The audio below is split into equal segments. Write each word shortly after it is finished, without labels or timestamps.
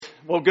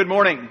Well, good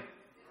morning.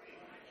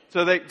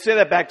 So say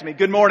that back to me.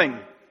 Good morning.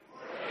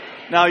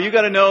 Now, you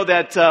got to know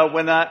that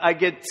when I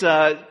get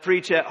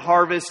preach at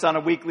Harvest on a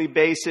weekly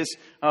basis,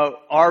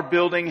 our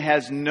building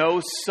has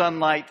no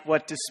sunlight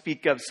what to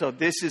speak of. So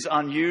this is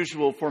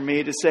unusual for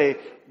me to say,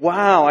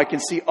 wow, I can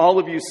see all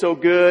of you so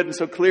good and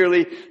so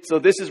clearly. So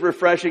this is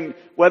refreshing.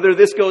 Whether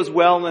this goes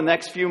well in the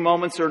next few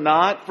moments or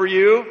not for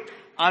you,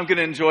 I'm going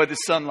to enjoy the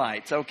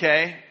sunlight,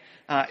 okay?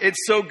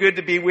 It's so good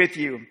to be with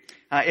you.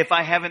 If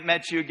I haven't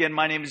met you again,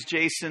 my name is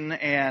Jason,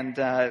 and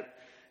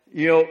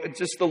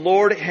just the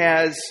Lord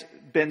has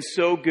been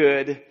so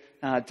good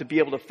to be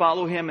able to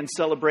follow Him and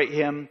celebrate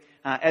Him.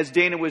 As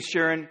Dana was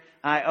sharing,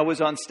 I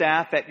was on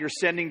staff at your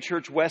Sending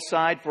Church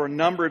Westside for a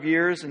number of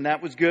years, and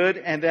that was good.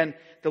 And then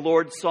the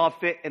Lord saw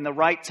fit in the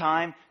right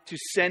time to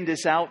send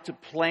us out to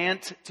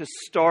plant, to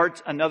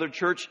start another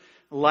church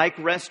like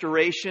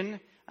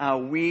Restoration.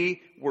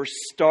 We were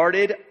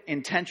started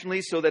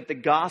intentionally so that the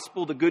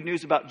gospel, the good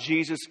news about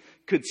Jesus,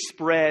 could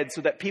spread,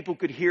 so that people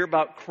could hear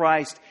about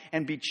Christ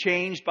and be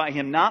changed by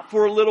Him, not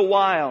for a little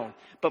while,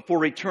 but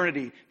for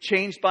eternity.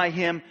 Changed by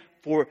Him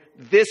for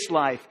this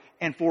life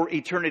and for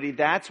eternity.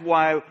 That's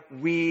why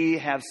we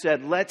have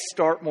said, let's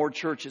start more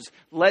churches.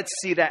 Let's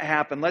see that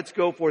happen. Let's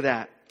go for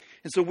that.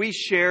 And so we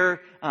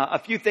share a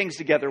few things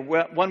together.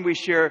 One, we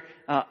share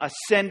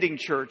Ascending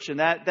Church, and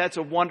that's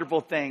a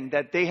wonderful thing,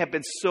 that they have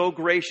been so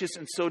gracious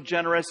and so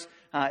generous.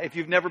 If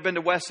you've never been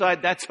to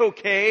Westside, that's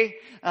okay.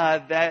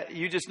 That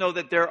you just know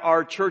that there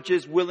are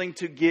churches willing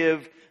to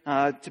give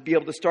to be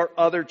able to start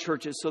other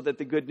churches so that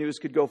the good news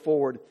could go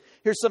forward.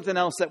 Here's something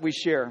else that we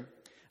share.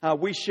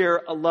 We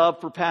share a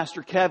love for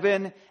Pastor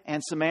Kevin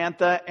and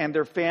Samantha and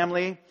their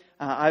family.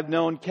 I've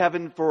known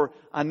Kevin for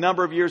a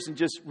number of years and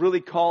just really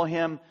call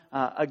him,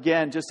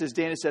 again, just as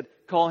Dana said,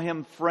 call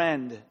him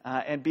friend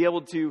and be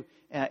able to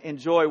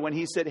enjoy. When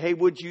he said, hey,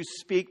 would you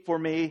speak for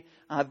me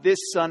this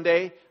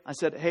Sunday? I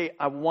said, hey,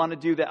 I want to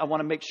do that. I want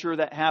to make sure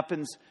that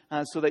happens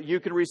so that you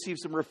can receive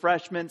some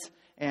refreshments.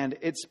 And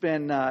it's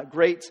been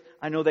great.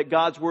 I know that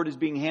God's Word is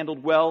being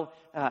handled well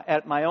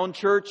at my own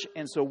church.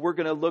 And so we're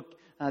going to look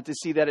to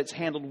see that it's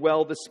handled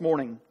well this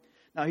morning.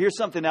 Now, here's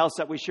something else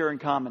that we share in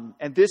common.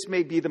 And this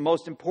may be the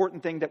most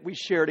important thing that we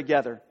share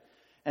together.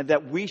 And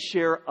that we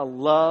share a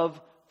love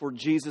for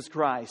Jesus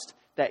Christ.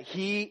 That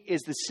He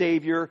is the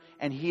Savior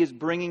and He is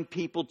bringing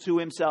people to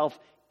Himself.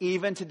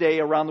 Even today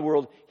around the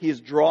world, He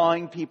is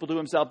drawing people to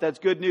Himself. That's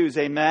good news.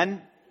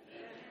 Amen?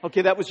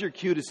 Okay, that was your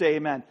cue to say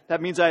amen. That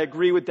means I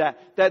agree with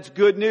that. That's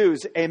good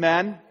news.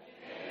 Amen?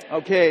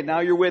 Okay,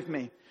 now you're with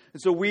me.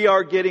 And so we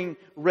are getting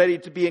ready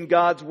to be in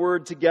God's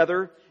Word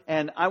together.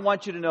 And I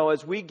want you to know,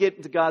 as we get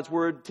into God's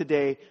Word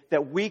today,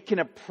 that we can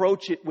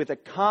approach it with a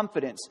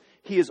confidence.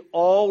 He has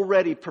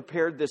already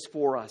prepared this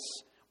for us.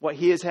 What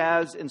He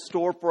has in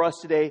store for us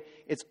today,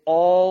 it's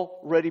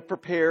already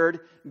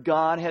prepared.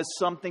 God has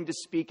something to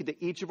speak into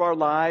each of our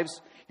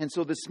lives. And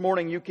so this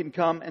morning you can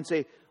come and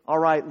say, all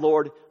right,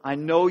 Lord, I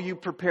know you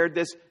prepared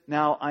this.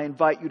 Now I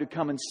invite you to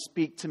come and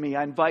speak to me.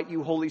 I invite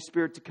you, Holy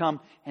Spirit, to come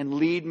and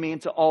lead me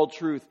into all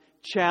truth.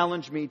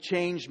 Challenge me,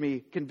 change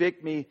me,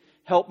 convict me.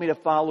 Help me to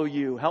follow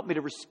you. Help me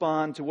to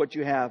respond to what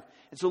you have.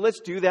 And so let's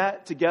do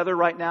that together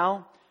right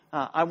now.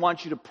 I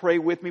want you to pray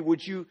with me.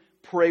 Would you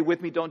pray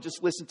with me? Don't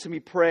just listen to me.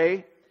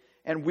 Pray.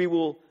 And we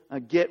will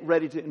get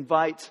ready to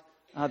invite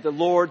the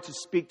Lord to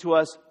speak to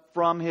us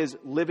from His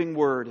living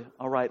Word.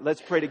 All right,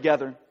 let's pray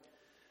together.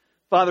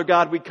 Father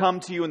God, we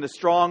come to you in the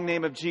strong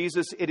name of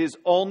Jesus. It is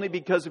only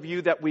because of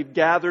you that we've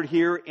gathered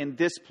here in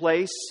this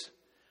place.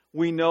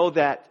 We know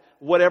that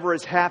whatever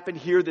has happened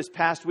here this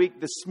past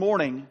week, this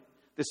morning,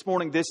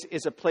 this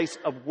is a place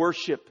of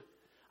worship,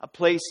 a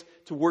place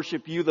to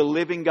worship you, the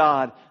living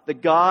God, the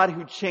God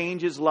who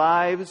changes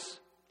lives,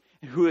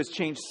 who has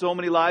changed so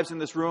many lives in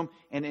this room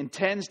and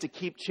intends to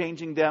keep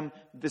changing them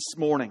this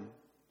morning.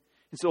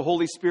 And so,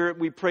 Holy Spirit,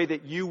 we pray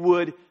that you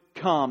would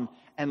come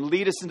and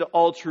lead us into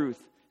all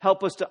truth.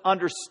 Help us to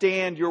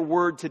understand your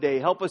word today.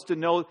 Help us to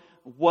know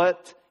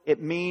what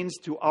it means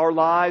to our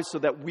lives so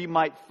that we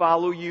might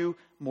follow you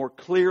more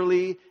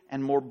clearly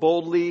and more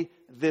boldly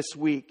this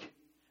week.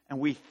 And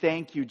we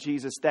thank you,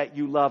 Jesus, that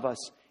you love us.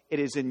 It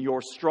is in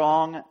your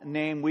strong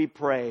name we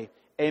pray.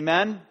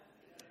 Amen?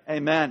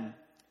 Amen.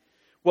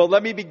 Well,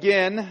 let me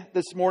begin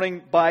this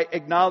morning by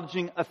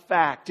acknowledging a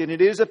fact. And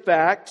it is a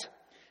fact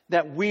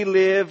that we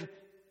live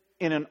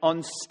in an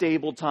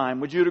unstable time.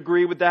 Would you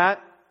agree with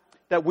that?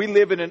 That we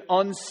live in an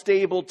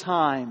unstable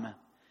time.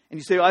 And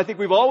you say, well, I think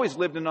we've always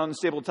lived in an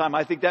unstable time.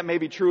 I think that may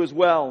be true as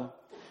well.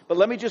 But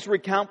let me just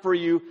recount for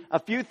you a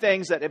few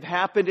things that have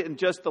happened in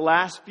just the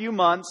last few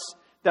months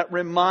that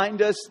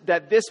remind us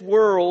that this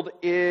world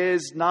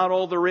is not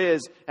all there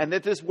is, and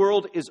that this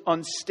world is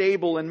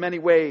unstable in many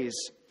ways.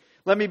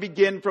 Let me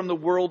begin from the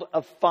world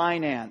of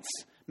finance.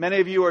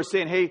 Many of you are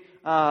saying, hey,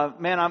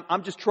 man,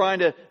 I'm just trying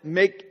to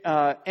make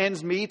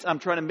ends meet. I'm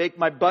trying to make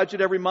my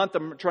budget every month.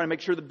 I'm trying to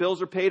make sure the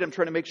bills are paid. I'm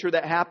trying to make sure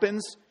that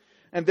happens.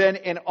 And then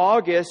in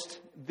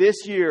August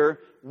this year,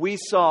 we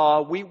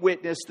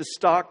witnessed the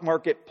stock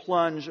market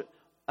plunge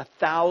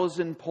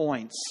 1,000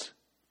 points.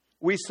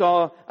 We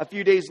saw a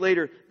few days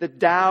later, the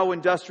Dow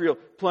Industrial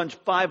plunged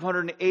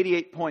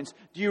 588 points.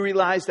 Do you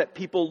realize that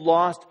people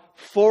lost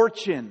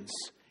fortunes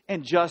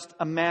in just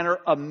a matter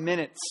of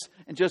minutes,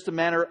 in just a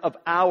matter of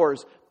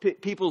hours?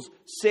 People's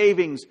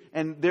savings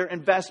and their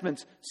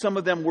investments, some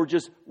of them were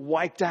just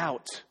wiped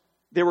out.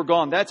 They were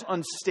gone. That's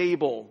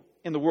unstable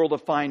in the world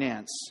of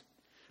finance.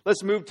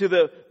 Let's move to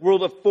the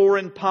world of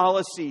foreign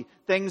policy.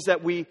 Things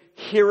that we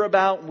hear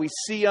about, we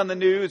see on the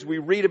news, we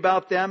read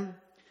about them.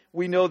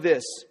 We know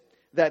this,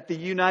 that the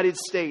United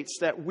States,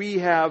 that we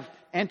have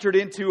entered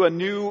into a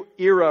new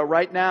era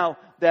right now,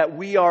 that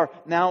we are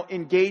now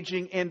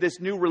engaging in this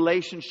new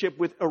relationship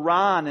with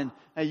Iran.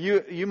 And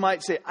you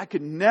might say, I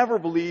could never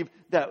believe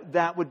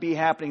that would be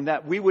happening,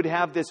 that we would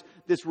have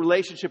this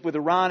relationship with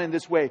Iran in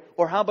this way.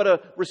 Or how about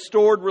a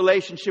restored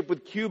relationship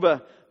with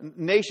Cuba?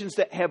 Nations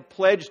that have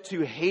pledged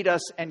to hate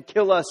us and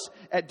kill us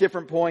at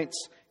different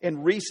points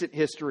in recent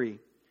history.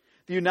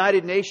 The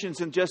United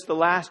Nations in just the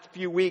last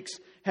few weeks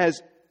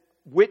has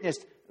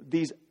witnessed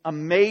these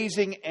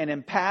amazing and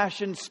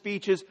impassioned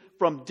speeches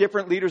from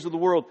different leaders of the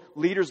world,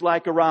 leaders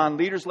like Iran,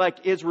 leaders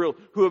like Israel,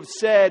 who have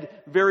said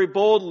very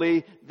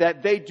boldly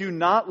that they do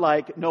not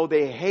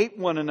they hate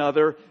one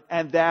another,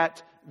 and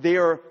that they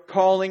are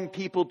calling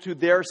people to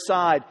their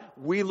side.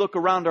 We look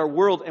around our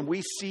world and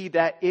we see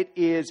that it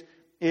is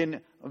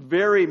in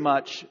very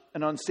much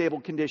an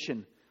unstable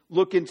condition.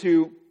 Look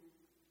into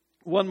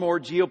one more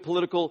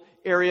geopolitical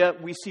area.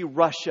 We see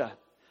Russia.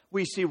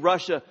 We see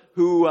Russia,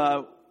 who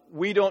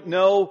we don't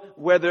know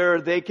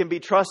whether they can be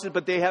trusted,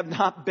 but they have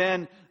not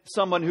been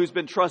someone who's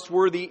been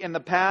trustworthy in the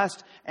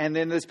past. And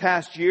in this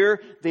past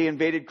year, they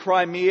invaded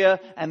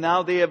Crimea, and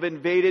now they have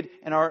invaded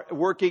and are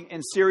working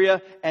in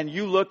Syria. And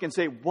you look and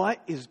say,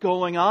 what is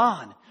going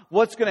on?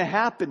 What's going to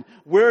happen?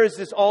 Where is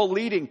this all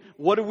leading?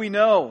 What do we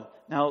know?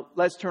 Now,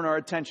 let's turn our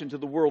attention to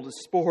the world of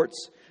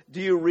sports.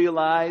 Do you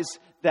realize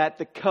that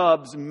the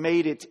Cubs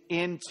made it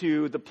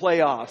into the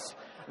playoffs?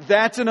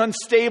 That's an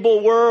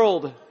unstable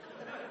world.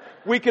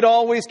 We could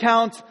always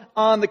count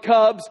on the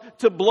Cubs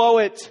to blow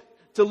it,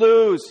 to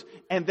lose.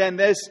 And then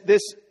this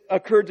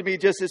occurred to me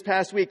just this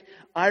past week.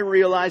 I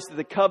realized that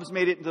the Cubs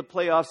made it into the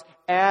playoffs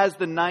as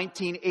the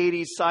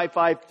 1980s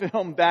sci-fi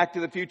film Back to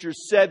the Future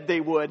said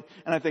they would.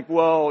 And I think,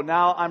 whoa,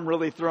 now I'm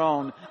really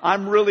thrown.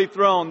 I'm really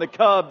thrown. The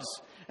Cubs.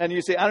 And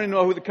you say, I don't even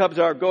know who the Cubs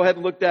are. Go ahead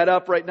and look that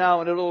up right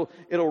now, and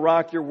it'll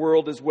rock your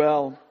world as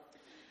well.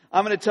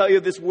 I'm going to tell you,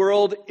 this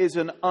world is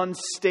an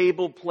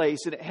unstable place,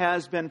 and it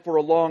has been for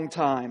a long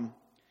time.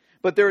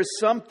 But there is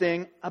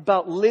something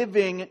about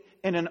living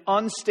in an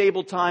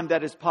unstable time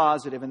that is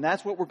positive. And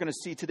that's what we're going to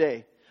see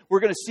today. We're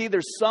going to see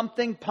there's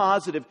something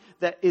positive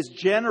that is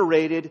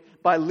generated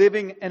by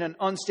living in an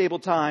unstable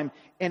time.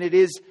 And it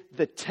is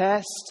the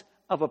test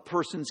of a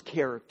person's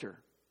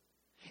character.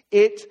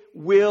 It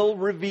will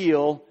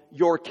reveal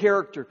your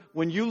character.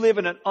 When you live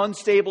in an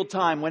unstable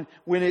time,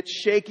 when it's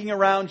shaking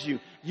around you,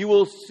 you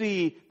will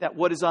see that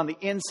what is on the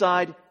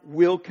inside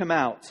will come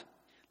out.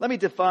 Let me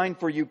define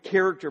for you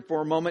character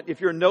for a moment.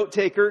 If you're a note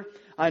taker,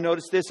 I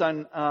noticed this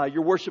on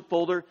your worship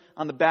folder.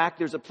 On the back,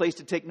 there's a place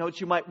to take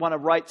notes. You might want to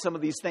write some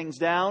of these things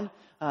down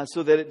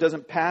so that it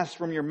doesn't pass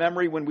from your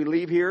memory when we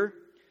leave here.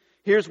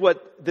 Here's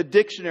what the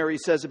dictionary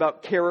says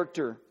about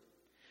character.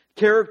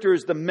 Character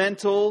is the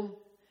mental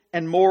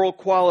and moral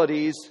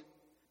qualities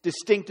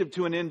distinctive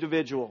to an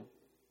individual.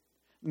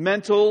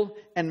 Mental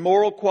and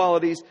moral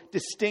qualities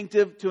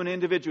distinctive to an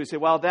individual. You say,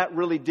 wow, that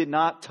really did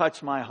not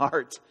touch my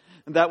heart.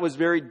 That was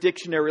very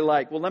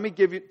dictionary-like. Well, let me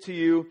give it to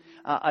you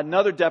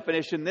another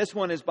definition. This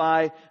one is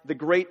by the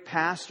great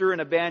pastor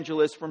and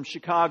evangelist from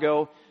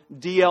Chicago,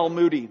 D.L.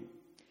 Moody.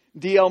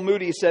 D.L.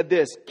 Moody said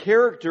this: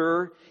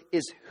 character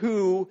is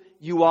who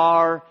you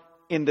are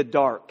in the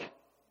dark.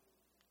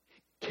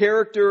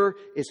 Character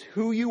is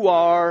who you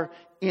are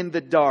in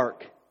the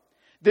dark.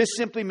 This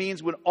simply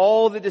means when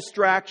all the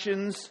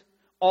distractions,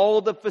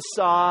 all the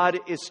facade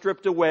is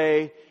stripped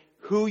away,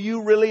 who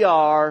you really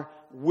are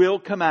will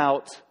come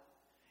out.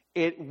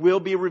 It will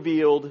be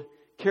revealed.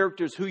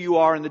 Character is who you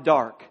are in the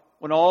dark.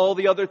 When all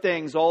the other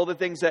things, all the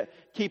things that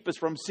keep us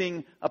from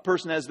seeing a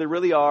person as they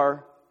really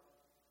are,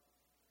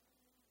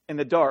 in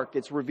the dark,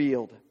 it's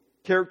revealed.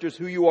 Character is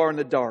who you are in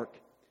the dark.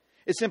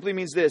 It simply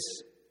means this.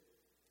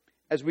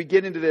 As we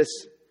get into this,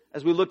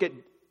 as we look at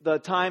the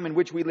time in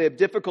which we live,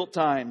 difficult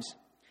times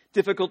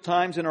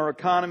in our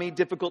economy,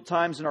 difficult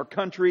times in our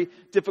country,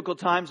 difficult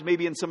times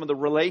maybe in some of the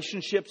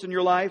relationships in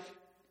your life,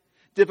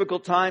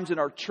 difficult times in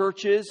our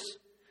churches,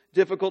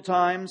 difficult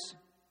times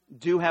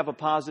do have a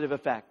positive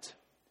effect.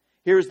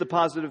 Here's the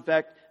positive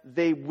effect.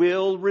 They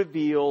will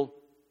reveal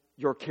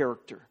your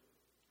character.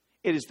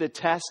 It is the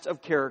test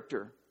of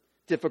character.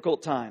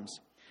 Difficult times.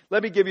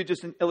 Let me give you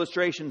just an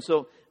illustration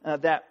so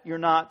that you're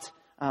not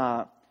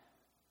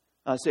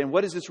saying,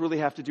 what does this really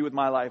have to do with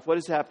my life? What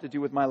does it have to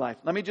do with my life?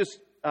 Let me just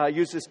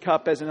use this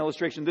cup as an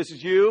illustration. This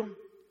is you,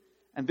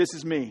 and this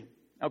is me.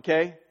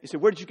 Okay? You say,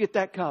 where did you get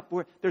that cup?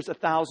 There's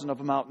 1,000 of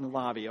them out in the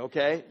lobby,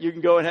 okay? You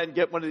can go ahead and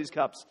get one of these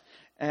cups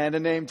and a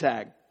name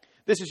tag.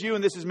 This is you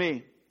and this is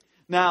me.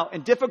 Now,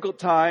 in difficult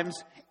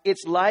times,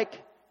 it's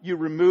like you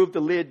remove the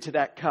lid to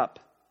that cup.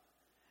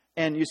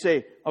 And you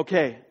say,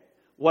 okay,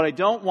 what I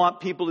don't want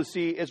people to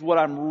see is what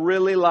I'm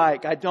really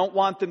like. I don't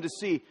want them to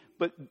see.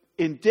 But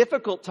in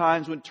difficult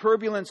times, when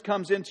turbulence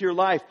comes into your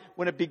life,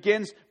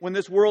 when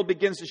this world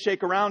begins to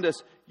shake around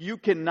us, you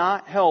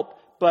cannot help,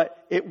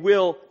 but it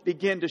will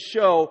begin to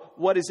show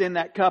what is in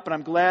that cup. And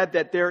I'm glad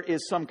that there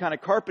is some kind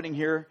of carpeting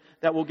here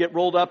that will get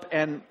rolled up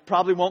and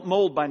probably won't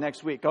mold by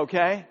next week,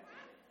 okay?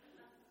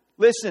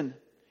 Listen,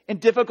 in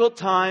difficult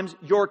times,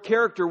 your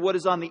character, what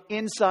is on the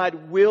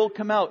inside, will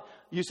come out.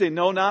 You say,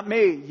 no, not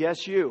me.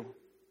 Yes, you.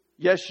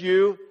 Yes,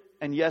 you,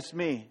 and yes,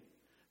 me.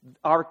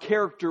 Our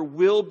character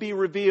will be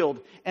revealed,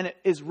 and it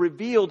is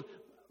revealed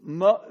in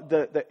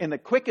the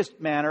quickest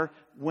manner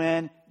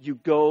when you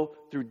go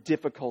through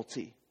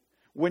difficulty.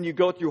 When you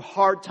go through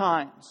hard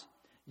times,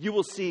 you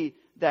will see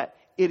that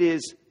it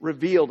is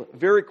revealed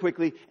very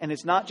quickly, and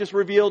it's not just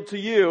revealed to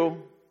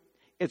you,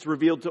 it's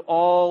revealed to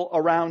all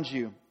around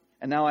you.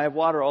 And now I have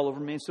water all over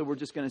me, so we're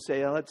just going to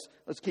say, let's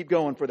keep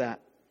going for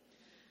that.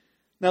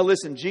 Now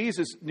listen,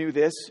 Jesus knew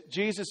this.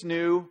 Jesus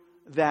knew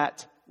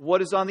that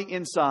what is on the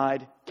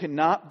inside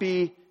cannot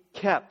be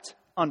kept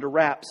under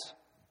wraps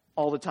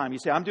all the time. You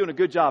say, I'm doing a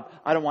good job.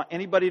 I don't want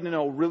anybody to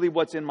know really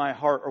what's in my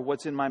heart or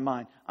what's in my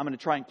mind. I'm going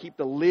to try and keep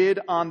the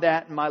lid on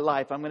that in my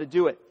life. I'm going to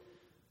do it.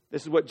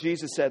 This is what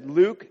Jesus said.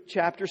 Luke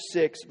chapter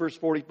 6, verse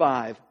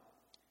 45. It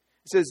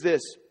says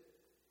this,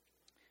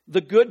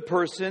 the good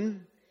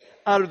person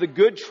out of the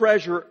good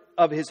treasure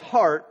of his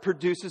heart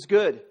produces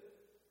good.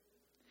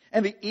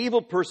 And the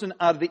evil person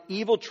out of the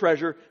evil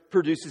treasure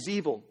produces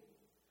evil.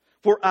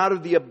 For out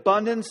of the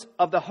abundance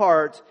of the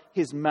heart,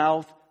 his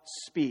mouth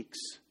speaks.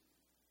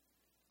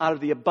 Out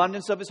of the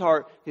abundance of his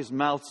heart, his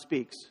mouth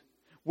speaks.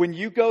 When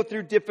you go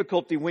through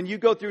difficulty, when you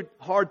go through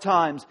hard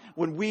times,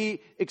 when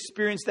we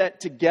experience that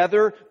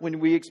together, when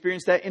we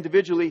experience that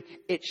individually,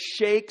 it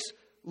shakes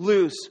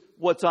loose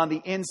what's on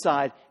the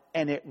inside,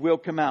 and it will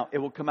come out. It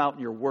will come out in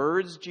your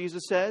words,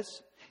 Jesus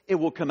says. It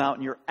will come out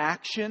in your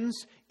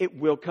actions. It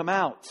will come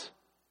out.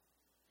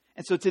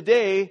 And so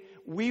today,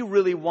 we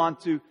really want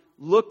to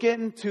look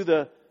into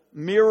the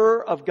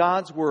mirror of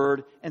God's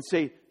Word and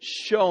say,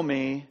 show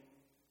me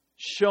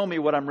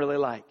what I'm really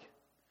like.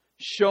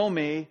 Show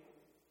me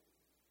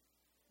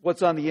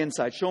what's on the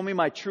inside. Show me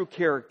my true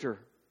character.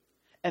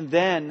 And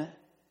then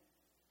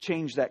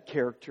change that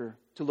character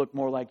to look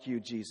more like you,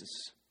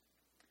 Jesus.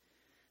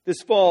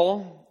 This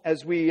fall,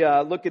 as we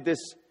look at this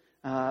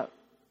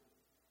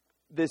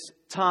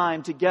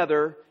time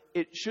together,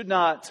 it should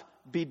not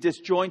be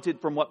disjointed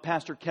from what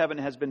Pastor Kevin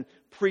has been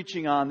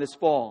preaching on this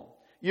fall.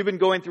 You've been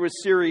going through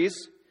a series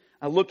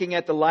looking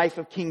at the life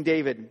of King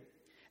David.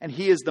 And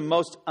he is the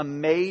most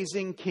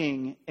amazing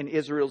king in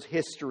Israel's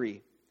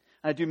history.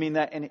 I do mean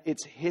that in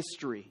its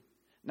history.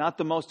 Not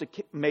the most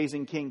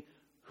amazing king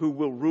who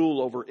will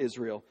rule over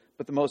Israel,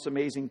 but the most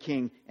amazing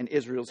king in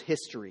Israel's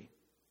history.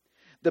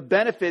 The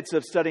benefits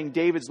of studying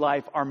David's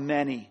life are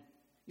many.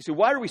 You say,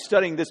 why are we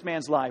studying this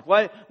man's life?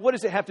 What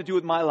does it have to do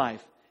with my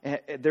life?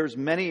 There's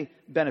many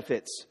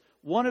benefits.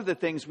 One of the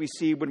things we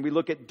see when we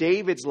look at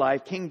David's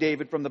life, King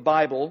David from the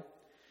Bible,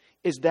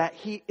 is that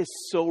he is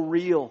so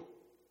real.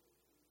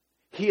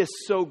 He is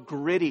so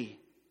gritty.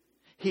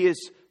 He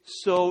is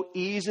so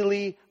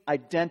easily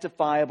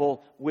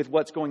identifiable with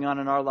what's going on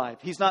in our life.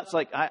 He's not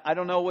like, I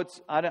don't know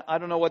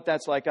what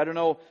that's like. I don't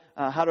know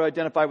how to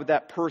identify with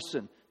that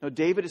person. No,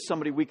 David is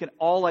somebody we can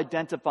all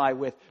identify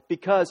with,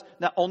 because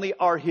not only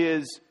are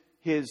his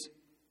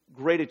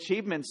great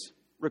achievements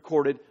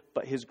recorded,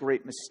 but his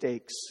great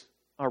mistakes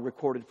are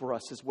recorded for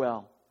us as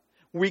well.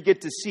 We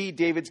get to see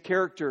David's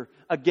character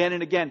again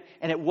and again.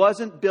 And it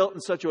wasn't built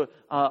in such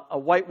a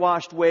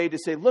whitewashed way to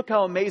say, look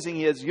how amazing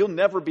he is. You'll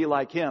never be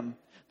like him.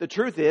 The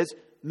truth is,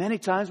 many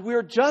times we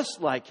are just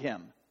like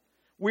him.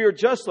 We are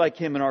just like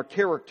him in our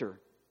character.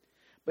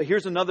 But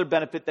here's another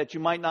benefit that you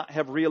might not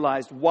have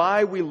realized.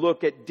 Why we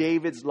look at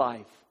David's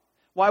life.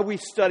 Why we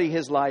study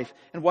his life.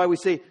 And why we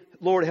say,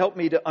 Lord, help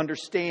me to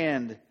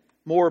understand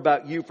more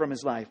about you from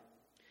his life.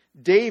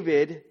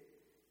 David,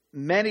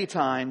 many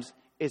times,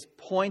 is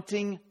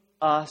pointing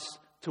us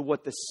to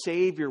what the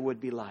Savior would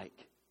be like.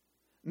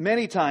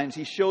 Many times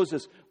he shows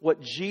us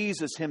what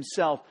Jesus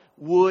himself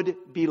would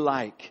be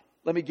like.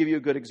 Let me give you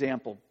a good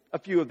example. A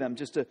few of them,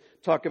 just to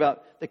talk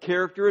about the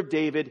character of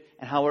David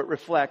and how it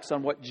reflects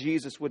on what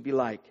Jesus would be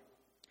like.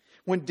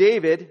 When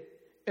David,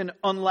 an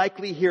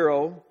unlikely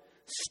hero,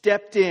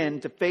 stepped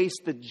in to face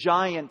the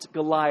giant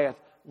Goliath,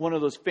 one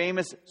of those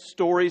famous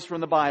stories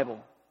from the Bible.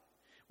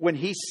 When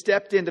he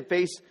stepped in to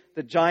face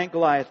the giant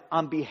Goliath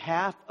on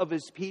behalf of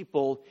his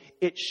people,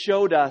 it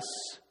showed us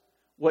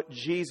what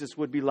Jesus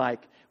would be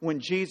like. When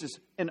Jesus,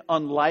 an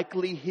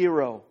unlikely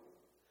hero,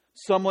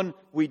 someone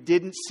we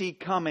didn't see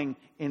coming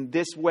in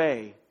this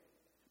way,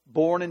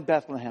 born in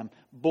Bethlehem,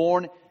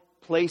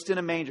 placed in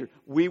a manger,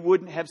 we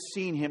wouldn't have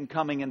seen him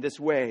coming in this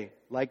way,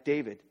 like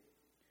David.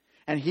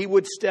 And he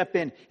would step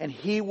in and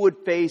he would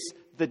face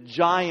the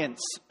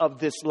giants of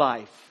this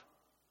life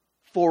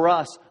for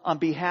us on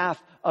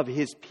behalf of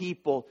his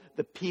people,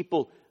 the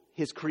people,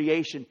 his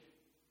creation,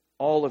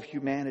 all of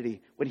humanity.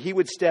 When He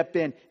would step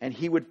in and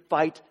He would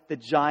fight the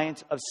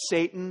giants of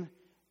Satan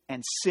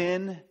and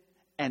sin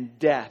and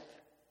death.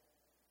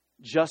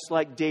 Just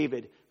like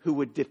David, who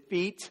would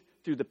defeat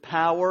through the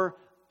power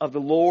of the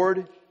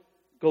Lord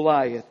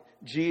Goliath,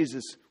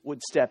 Jesus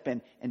would step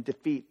in and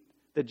defeat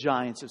the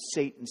giants of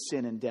Satan,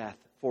 sin, and death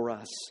for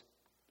us.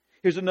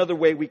 Here's another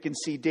way we can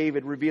see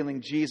David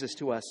revealing Jesus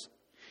to us.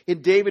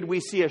 In David, we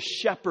see a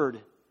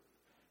shepherd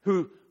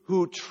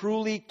who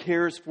truly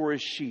cares for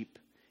his sheep.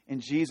 In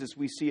Jesus,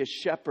 we see a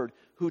shepherd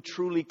who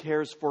truly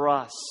cares for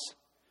us,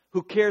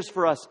 who cares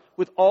for us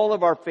with all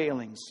of our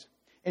failings.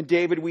 In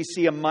David, we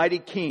see a mighty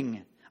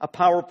king, a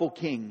powerful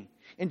king.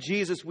 In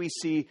Jesus, we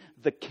see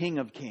the King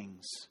of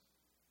Kings.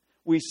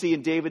 We see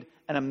in David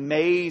an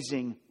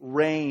amazing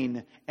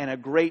reign and a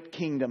great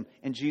kingdom.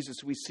 In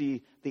Jesus, we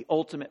see the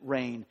ultimate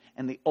reign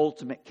and the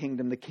ultimate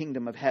kingdom, the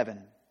kingdom of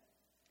heaven.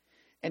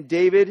 And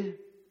David,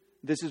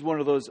 this is one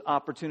of those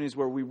opportunities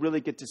where we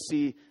really get to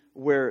see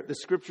where the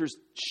Scriptures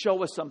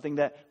show us something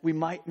that we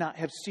might not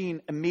have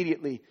seen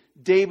immediately.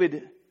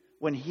 David,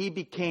 when he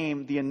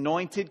became the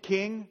anointed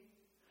king,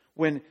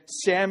 when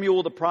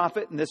Samuel the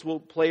prophet, and this will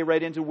play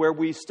right into where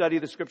we study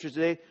the Scriptures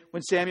today,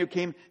 when Samuel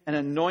came and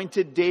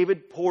anointed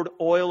David, poured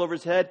oil over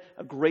his head,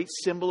 a great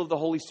symbol of the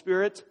Holy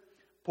Spirit,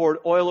 poured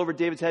oil over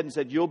David's head and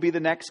said, "You'll be the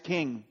next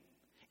king."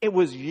 It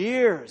was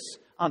years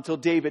until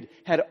David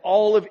had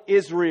all of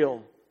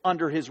Israel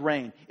under his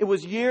reign. It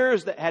was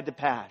years that had to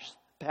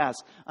pass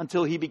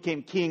until he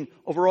became king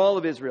over all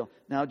of Israel.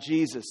 Now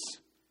Jesus,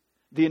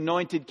 the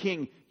anointed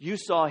king, you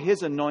saw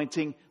his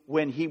anointing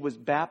when he was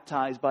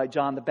baptized by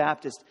John the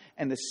Baptist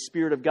and the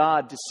Spirit of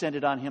God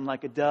descended on him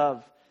like a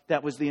dove.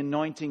 That was the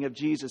anointing of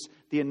Jesus,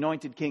 the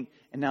anointed king.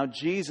 And now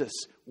Jesus,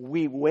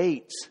 we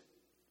wait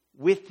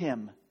with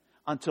him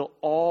until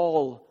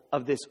all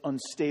of this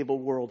unstable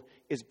world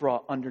is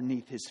brought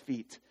underneath his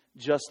feet.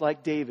 Just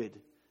like David,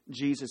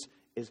 Jesus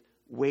is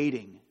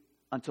waiting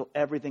until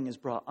everything is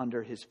brought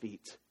under his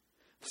feet.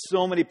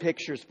 So many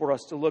pictures for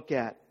us to look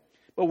at.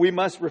 But we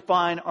must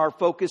refine our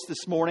focus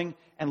this morning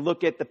and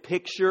look at the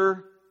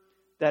picture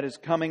that is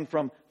coming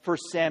from 1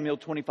 Samuel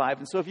 25.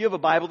 And so if you have a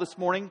Bible this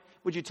morning,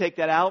 would you take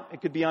that out?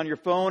 It could be on your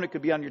phone. It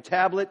could be on your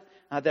tablet.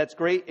 That's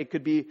great. It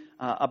could be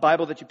a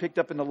Bible that you picked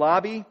up in the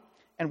lobby.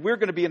 And we're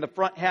going to be in the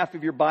front half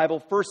of your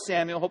Bible, 1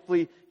 Samuel.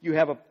 Hopefully you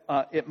have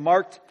it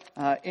marked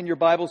in your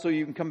Bible so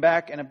you can come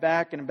back and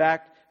back and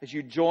back as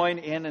you join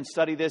in and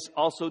study this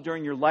also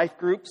during your life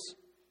groups.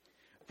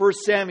 1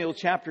 Samuel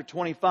chapter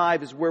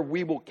 25 is where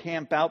we will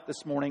camp out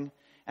this morning.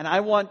 And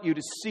I want you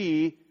to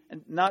see,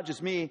 and not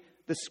just me,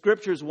 the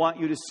Scriptures want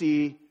you to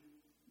see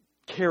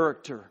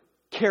character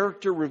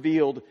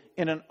revealed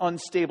in an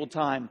unstable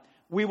time.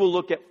 We will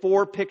look at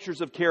 4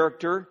 pictures of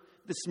character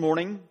this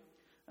morning.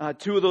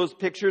 2 of those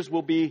pictures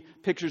will be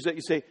pictures that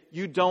you say,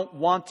 you don't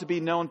want to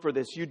be known for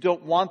this. You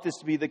don't want this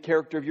to be the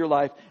character of your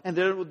life. And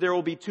there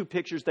will be 2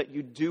 pictures that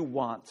you do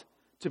want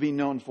to be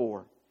known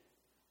for.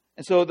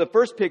 And so the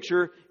first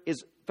picture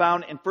is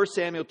found in 1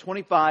 Samuel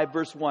 25,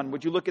 verse 1.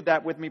 Would you look at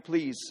that with me,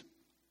 please?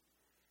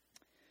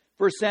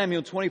 1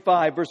 Samuel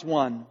 25, verse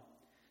 1.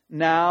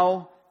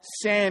 Now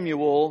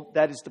Samuel,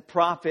 that is the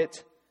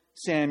prophet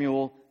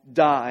Samuel,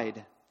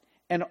 died.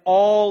 And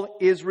all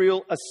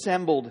Israel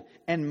assembled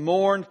and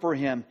mourned for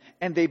him.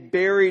 And they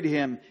buried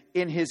him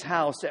in his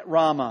house at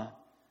Ramah.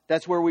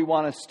 That's where we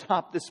want to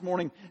stop this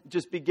morning.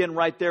 Just begin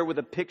right there with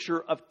a picture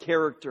of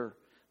character.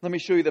 Let me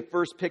show you the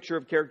first picture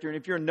of character. And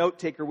if you're a note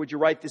taker, would you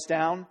write this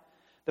down?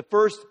 The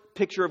first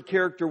picture of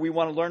character we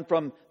want to learn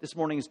from this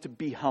morning is to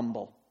be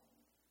humble.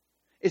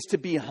 Is to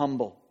be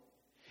humble.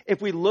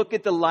 If we look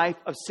at the life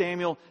of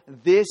Samuel,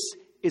 this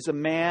is a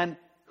man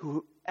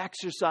who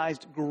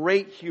exercised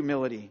great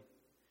humility.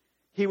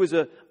 He was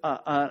an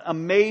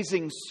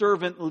amazing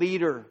servant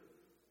leader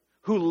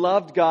who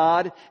loved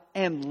God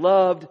and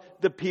loved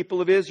the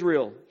people of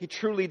Israel. He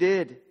truly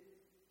did.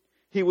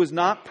 He was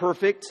not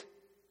perfect,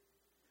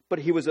 but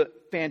he was a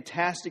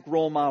fantastic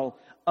role model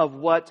of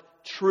what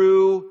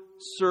true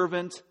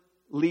servant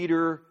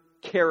leader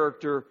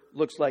character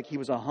looks like. He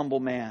was a humble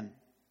man.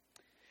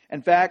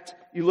 In fact,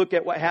 you look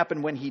at what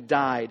happened when he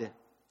died.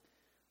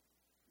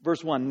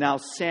 Verse 1, now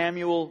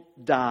Samuel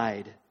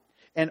died,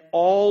 and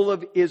all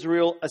of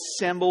Israel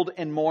assembled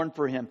and mourned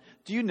for him.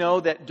 Do you know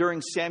that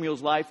during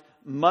Samuel's life,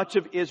 much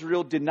of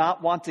Israel did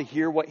not want to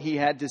hear what he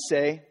had to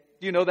say?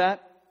 Do you know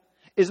that?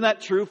 Isn't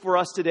that true for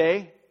us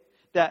today?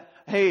 That,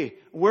 hey,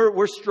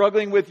 we're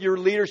struggling with your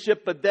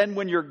leadership, but then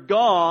when you're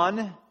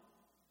gone,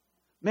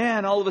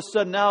 man, all of a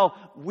sudden now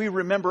we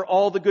remember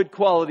all the good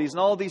qualities and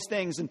all these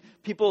things. And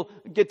people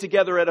get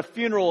together at a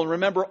funeral and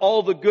remember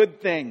all the good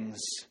things.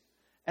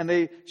 And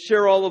they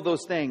share all of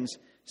those things.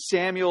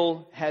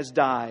 Samuel has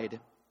died.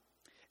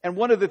 And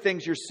one of the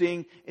things you're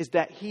seeing is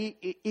that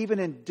he, even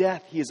in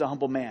death, he is a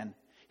humble man.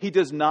 He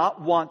does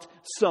not want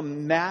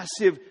some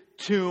massive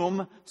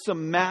tomb,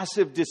 some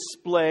massive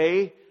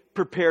display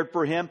prepared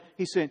for him.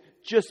 He's saying,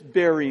 just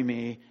bury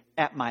me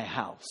at my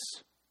house.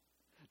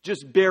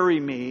 Just bury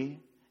me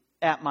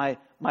at my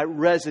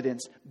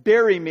residence.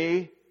 Bury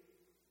me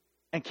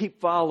and keep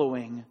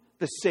following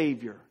the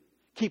Savior.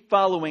 Keep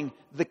following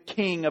the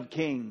King of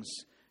Kings.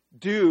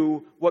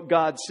 Do what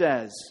God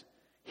says.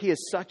 He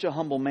is such a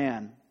humble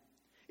man.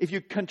 If you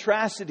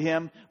contrasted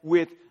him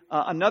with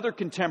another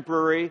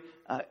contemporary,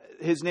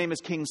 his name is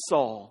King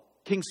Saul.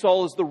 King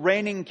Saul is the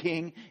reigning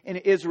king in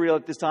Israel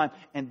at this time.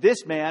 And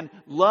this man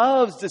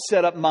loves to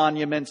set up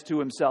monuments to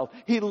himself.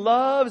 He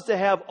loves to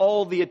have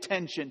all the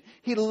attention.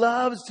 He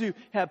loves to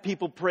have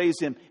people praise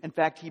him. In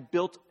fact, he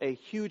built a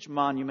huge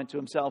monument to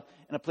himself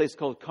in a place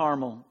called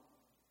Carmel.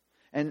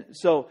 And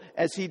so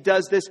as he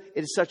does this,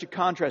 it is such a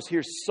contrast.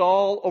 Here's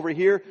Saul over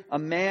here, a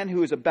man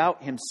who is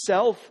about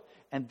himself.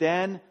 And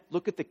then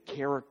look at the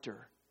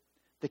character,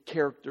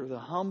 the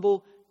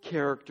humble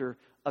character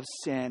of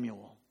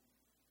Samuel.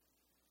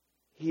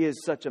 He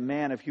is such a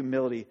man of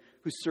humility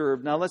who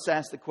served. Now let's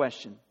ask the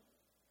question.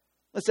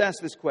 Let's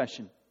ask this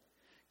question.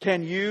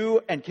 Can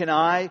you and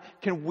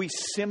can we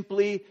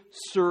simply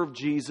serve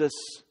Jesus?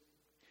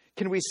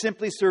 Can we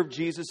simply serve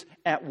Jesus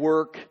at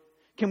work?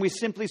 Can we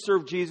simply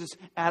serve Jesus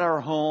at our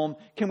home?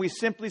 Can we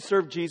simply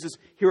serve Jesus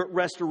here at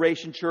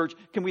Restoration Church?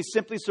 Can we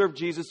simply serve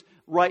Jesus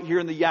right here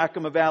in the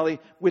Yakima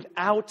Valley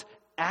without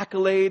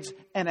accolades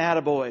and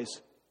attaboys?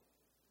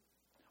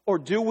 Or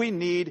do we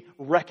need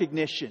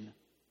recognition?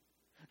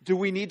 Do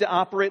we need to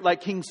operate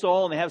like King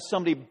Saul and have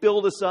somebody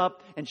build us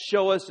up and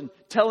show us and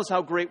tell us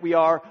how great we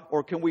are?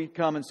 Or can we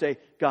come and say,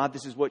 God,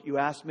 this is what you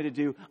asked me to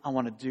do. I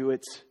want to do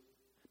it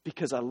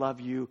because I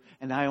love you.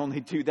 And I only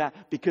do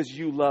that because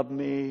you love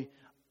me.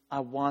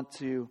 I want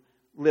to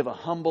live a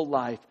humble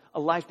life, a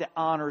life that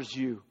honors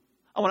you.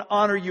 I want to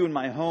honor you in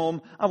my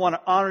home. I want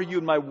to honor you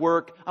in my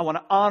work. I want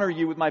to honor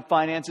you with my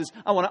finances.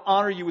 I want to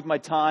honor you with my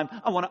time.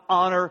 I want to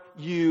honor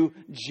you,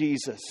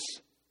 Jesus.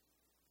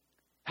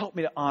 Help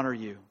me to honor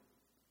you.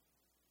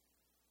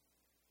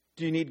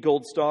 Do you need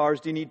gold stars?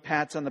 Do you need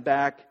pats on the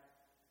back?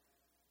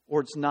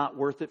 Or it's not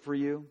worth it for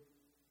you?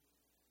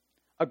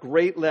 A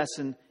great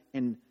lesson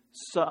in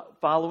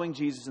following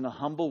Jesus in a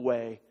humble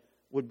way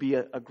would be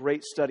a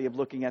great study of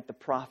looking at the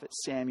prophet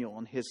Samuel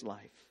and his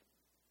life.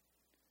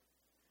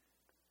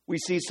 We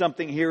see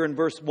something here in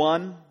verse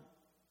 1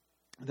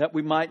 that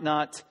we might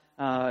not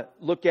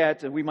look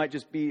at, and we might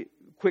just be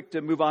quick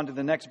to move on to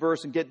the next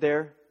verse and get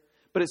there.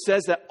 But it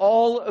says that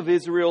all of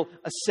Israel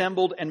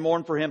assembled and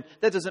mourned for him.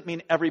 That doesn't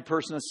mean every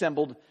person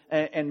assembled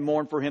and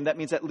mourned for him. That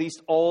means at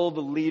least all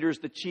the leaders,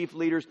 the chief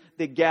leaders,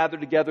 they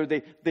gathered together.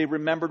 They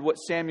remembered what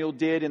Samuel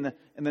did in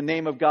the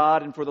name of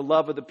God and for the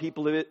love of the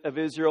people of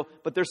Israel.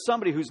 But there's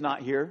somebody who's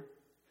not here.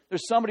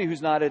 There's somebody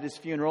who's not at his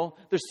funeral.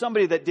 There's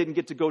somebody that didn't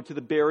get to go to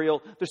the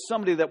burial. There's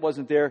somebody that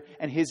wasn't there,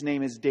 and his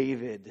name is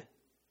David.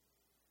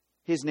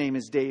 His name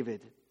is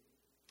David.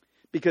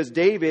 Because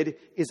David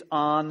is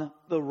on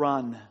the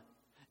run.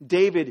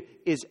 David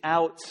is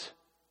out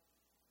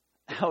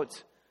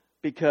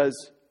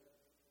because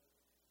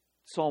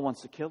Saul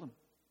wants to kill him.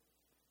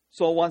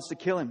 Saul wants to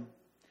kill him.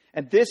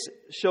 And this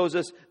shows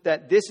us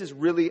that this is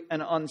really an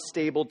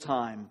unstable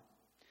time.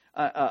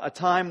 A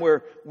time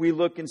where we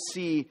look and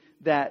see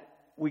that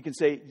we can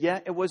say, yeah,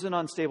 it was an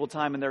unstable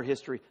time in their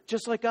history.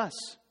 Just like us.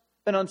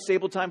 An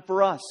unstable time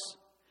for us.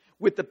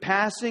 With the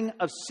passing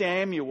of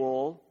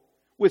Samuel,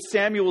 with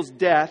Samuel's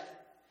death,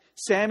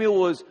 Samuel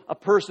was a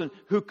person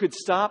who could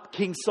stop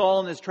King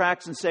Saul in his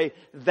tracks and say,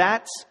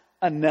 that's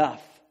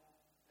enough.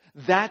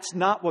 That's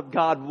not what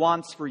God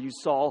wants for you,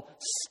 Saul.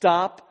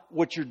 Stop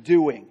what you're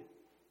doing.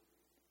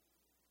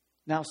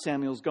 Now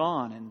Samuel's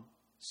gone and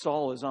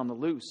Saul is on the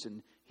loose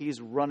and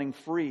he's running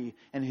free.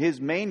 And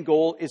his main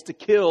goal is to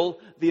kill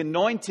the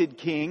anointed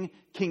king,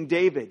 King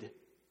David.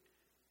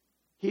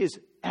 He is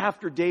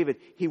after David.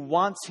 He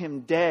wants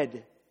him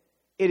dead.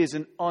 It is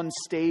an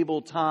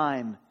unstable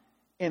time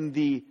in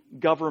the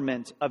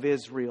government of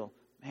Israel.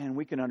 Man,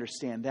 we can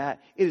understand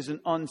that. It is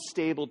an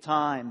unstable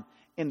time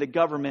in the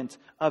government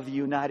of the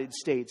United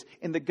States,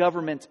 in the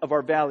government of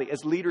our valley.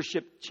 As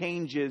leadership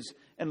changes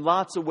in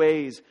lots of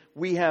ways,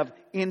 we have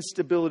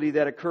instability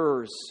that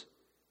occurs.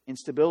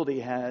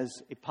 Instability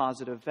has a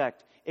positive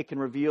effect. It can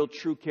reveal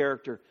true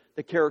character.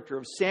 The character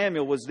of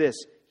Samuel was this: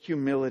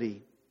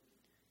 humility.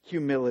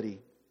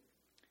 Humility.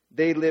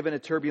 They live in a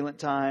turbulent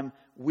time.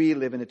 We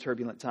live in a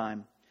turbulent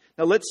time.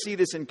 Now let's see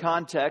this in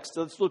context.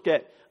 Let's look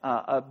at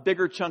a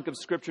bigger chunk of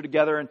Scripture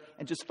together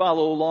and just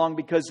follow along,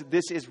 because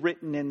this is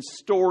written in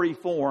story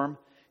form.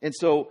 And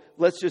so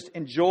let's just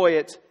enjoy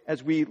it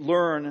as we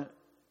learn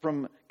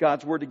from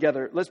God's Word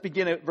together. Let's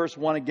begin at verse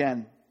 1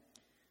 again.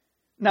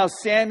 Now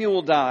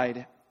Samuel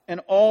died,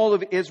 and all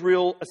of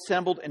Israel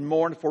assembled and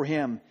mourned for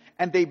him.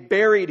 And they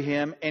buried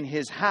him in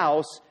his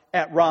house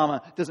at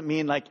Ramah. Doesn't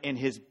mean like in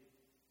his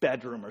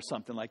bedroom or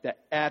something like that.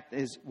 At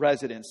his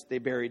residence, they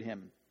buried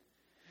him.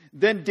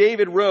 Then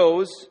David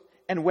rose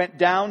and went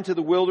down to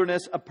the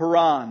wilderness of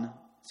Paran.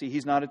 See,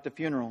 he's not at the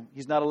funeral.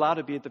 He's not allowed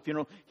to be at the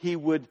funeral. He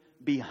would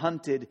be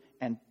hunted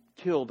and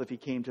killed if he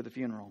came to the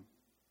funeral.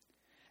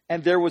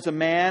 And there was a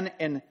man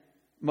in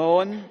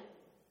Maon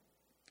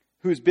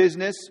whose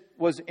business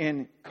was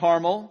in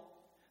Carmel.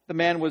 The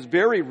man was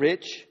very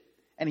rich,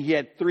 and he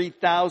had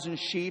 3,000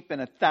 sheep and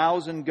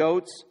 1,000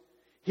 goats.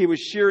 He was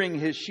shearing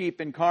his sheep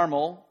in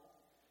Carmel.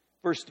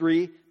 Verse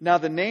 3, now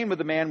the name of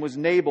the man was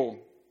Nabal,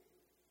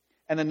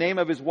 and the name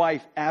of his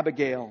wife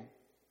Abigail.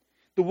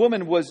 The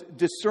woman was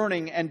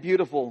discerning and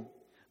beautiful,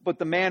 but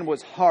the man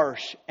was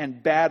harsh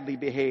and badly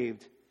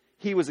behaved.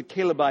 He was a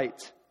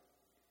Calebite.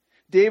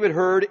 David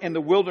heard in the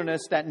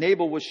wilderness that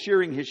Nabal was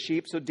shearing his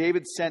sheep, so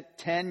David sent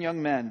 10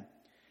 young men.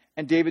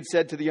 And David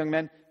said to the young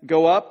men,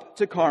 go up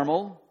to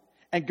Carmel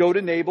and go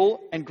to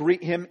Nabal and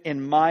greet him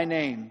in my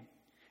name.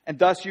 And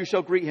thus you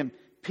shall greet him.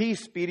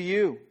 Peace be to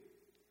you,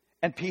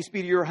 and peace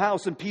be to your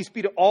house, and peace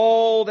be to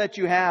all that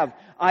you have.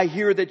 I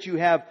hear that you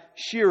have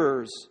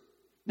shearers.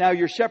 Now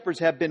your shepherds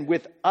have been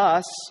with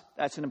us.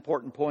 That's an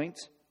important point.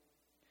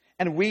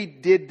 And we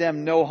did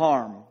them no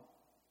harm.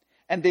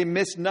 And they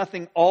missed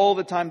nothing all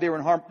the time they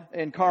were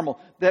in Carmel.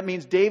 That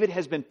means David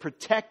has been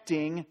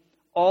protecting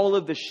all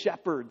of the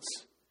shepherds.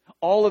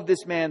 All of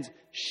this man's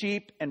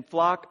sheep and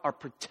flock are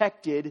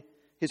protected.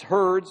 His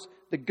herds,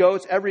 the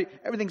goats,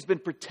 everything's been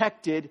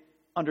protected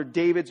under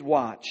David's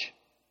watch.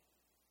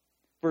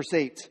 Verse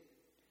 8,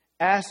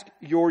 ask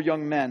your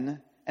young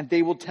men, and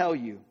they will tell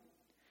you.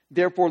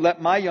 Therefore,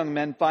 let my young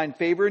men find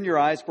favor in your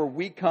eyes, for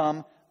we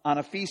come on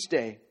a feast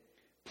day.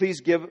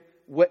 Please give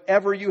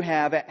whatever you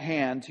have at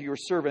hand to your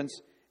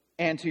servants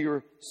and to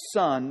your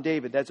son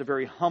David. That's a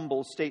very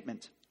humble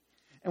statement.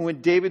 And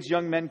when David's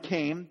young men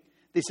came,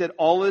 they said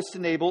all this to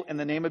Nabal in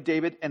the name of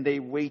David, and they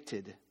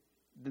waited.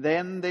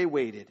 Then they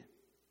waited.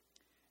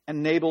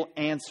 And Nabal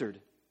answered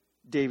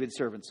David's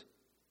servants,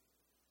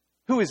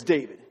 who is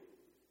David?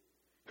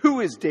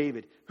 Who is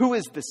David? Who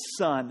is the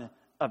son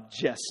of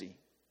Jesse?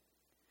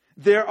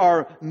 There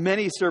are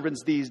many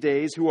servants these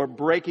days who are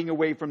breaking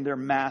away from their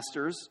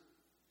masters.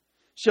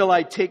 Shall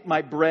I take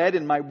my bread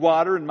and my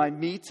water and my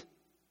meat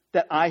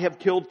that I have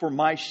killed for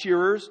my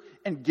shearers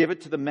and give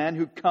it to the men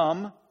who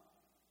come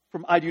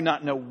from I do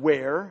not know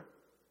where?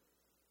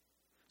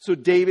 So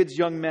David's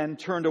young men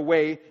turned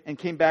away and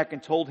came back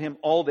and told him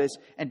all this.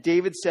 And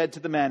David said to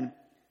the men,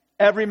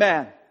 every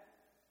man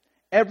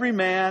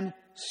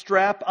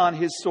strap on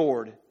his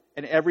sword.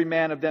 And every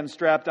man of them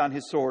strapped on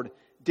his sword.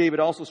 David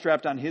also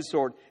strapped on his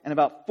sword. And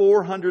about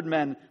 400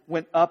 men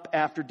went up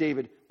after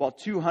David, while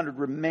 200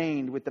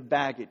 remained with the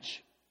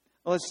baggage.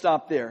 Well, let's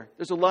stop there.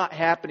 There's a lot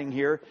happening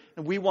here,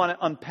 and we want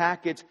to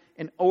unpack it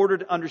in order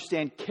to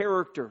understand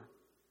character.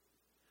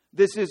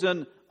 This is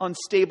an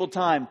unstable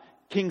time.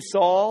 King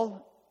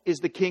Saul is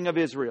the king of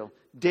Israel.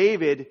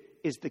 David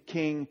is the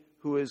king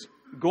who is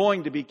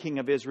going to be king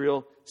of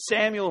Israel.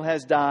 Samuel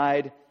has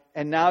died,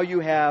 and now you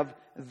have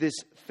this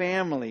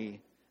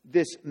family,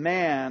 this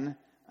man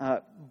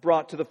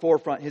brought to the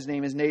forefront. His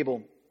name is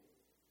Nabal.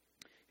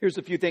 Here's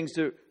a few things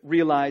to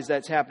realize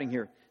that's happening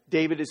here.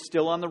 David is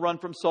still on the run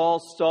from Saul.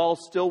 Saul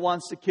still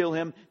wants to kill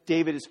him.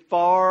 David is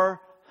far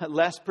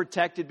less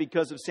protected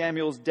because of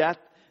Samuel's death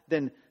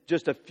than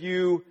just a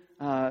few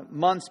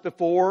months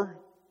before.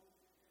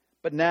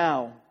 But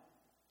now,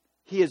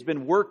 he has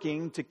been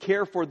working to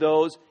care for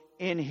those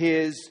in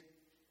his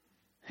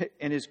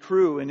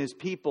crew, in his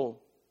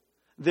people.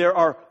 There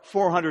are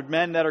 400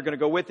 men that are going to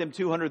go with him,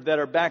 200 that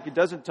are back. It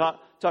doesn't talk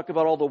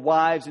about all the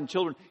wives and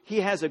children. He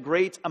has a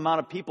great amount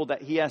of people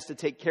that he has to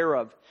take care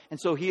of. And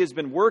so he has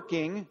been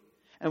working,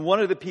 and one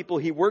of the people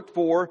he worked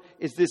for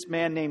is this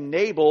man named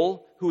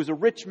Nabal, who is a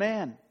rich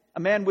man, a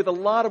man with a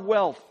lot of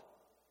wealth.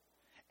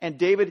 And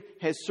David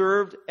has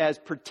served as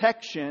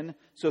protection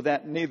so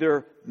that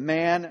neither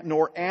man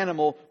nor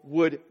animal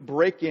would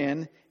break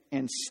in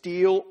and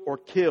steal or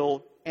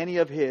kill any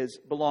of his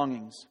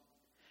belongings.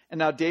 And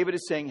now David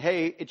is saying,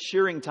 hey, it's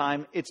shearing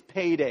time. It's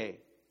payday.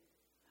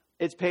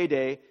 It's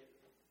payday.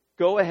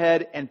 Go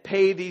ahead and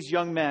pay these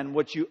young men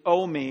what you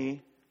owe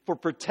me for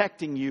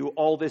protecting you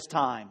all this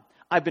time.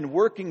 I've been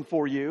working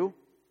for you.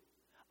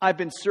 I've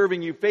been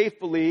serving you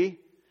faithfully.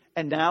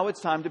 And now it's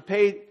time to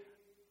pay.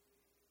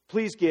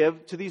 Please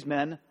give to these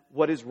men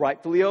what is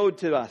rightfully owed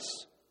to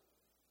us.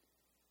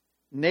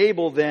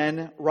 Nabal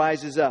then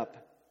rises up.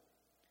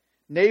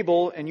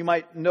 Nabal, and you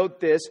might note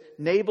this,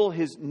 Nabal,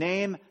 his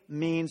name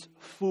means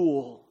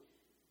fool.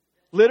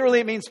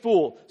 Literally it means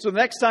fool. So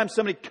next time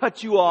somebody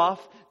cuts you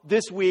off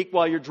this week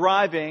while you're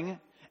driving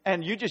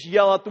and you just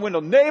yell out the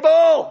window,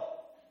 Nabal!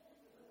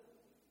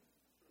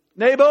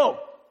 Nabal!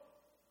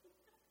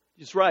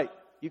 Just right.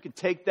 You can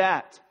take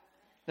that.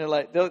 They're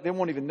like, they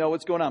won't even know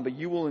what's going on, but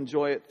you will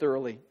enjoy it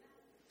thoroughly.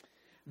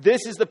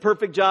 This is the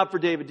perfect job for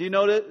David. Do you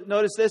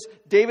notice this?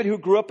 David, who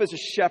grew up as a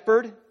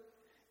shepherd,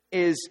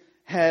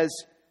 has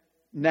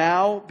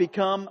now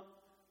become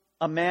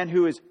a man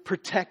who is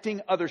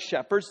protecting other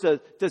shepherds.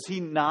 Does he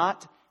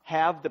not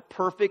have the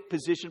perfect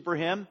position for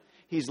him?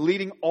 He's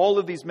leading all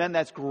of these men.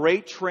 That's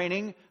great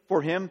training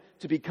for him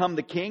to become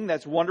the king.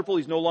 That's wonderful.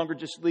 He's no longer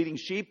just leading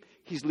sheep.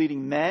 He's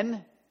leading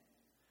men.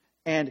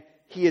 And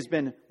he has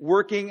been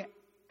working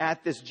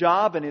at this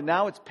job, and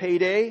now it's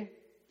payday.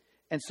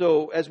 And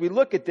so as we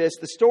look at this,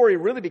 the story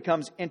really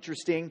becomes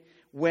interesting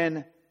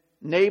when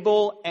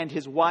Nabal and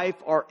his wife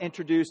are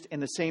introduced in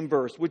the same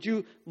verse. Would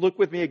you look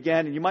with me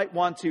again? And you might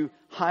want to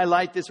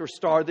highlight this or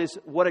star this.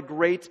 What a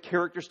great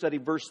character study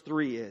verse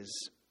 3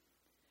 is.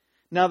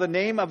 Now the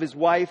name of his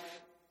wife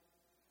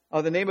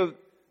The name of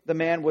the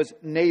man was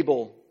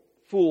Nabal,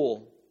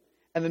 fool.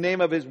 And the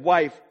name of his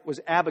wife was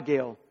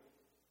Abigail,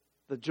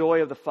 the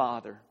joy of the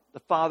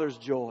father's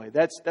joy.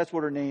 That's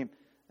what her name,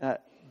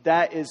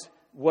 that is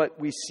what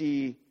we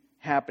see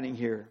happening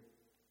here.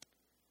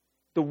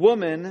 The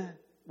woman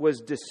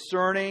was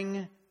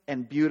discerning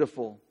and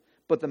beautiful,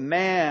 but the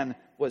man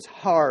was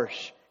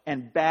harsh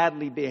and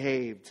badly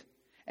behaved.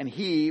 And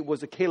he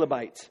was a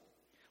Calebite.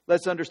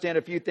 Let's understand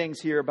a few things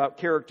here about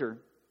character.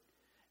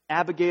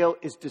 Abigail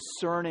is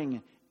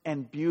discerning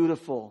and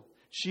beautiful.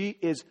 She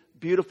is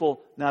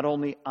beautiful not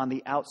only on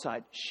the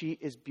outside, she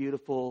is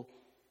beautiful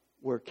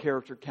where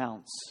character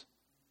counts,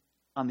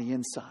 on the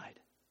inside.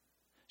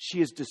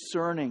 She is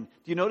discerning.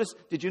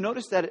 Did you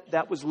notice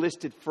that was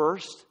listed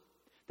first?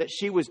 That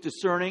she was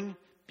discerning?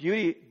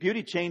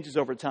 Beauty changes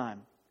over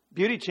time.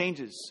 Beauty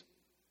changes.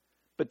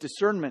 But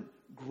discernment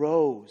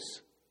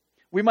grows.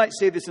 We might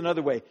say this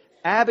another way.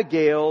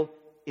 Abigail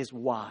is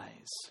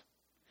wise.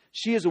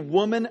 She is a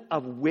woman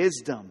of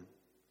wisdom.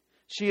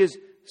 She is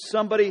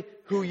somebody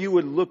who you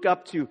would look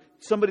up to,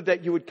 somebody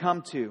that you would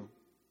come to.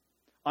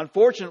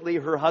 Unfortunately,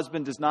 her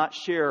husband does not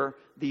share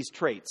these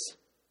traits.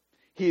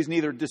 He is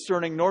neither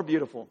discerning nor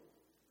beautiful.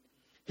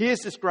 He is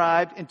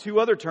described in two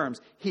other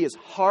terms. He is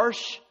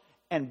harsh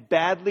and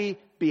badly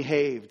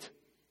behaved.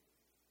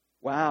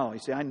 Wow, you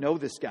say, I know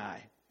this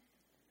guy.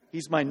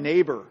 He's my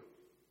neighbor.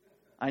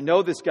 I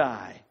know this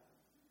guy.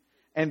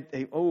 And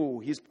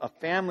he's a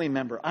family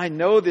member. I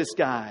know this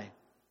guy.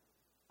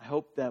 I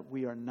hope that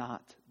we are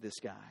not this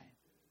guy.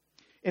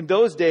 In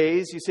those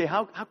days, you say,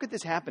 how could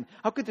this happen?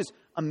 How could this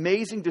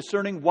amazing,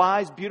 discerning,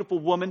 wise, beautiful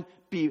woman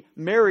be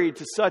married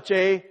to such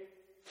a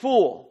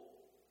fool?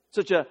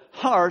 Such a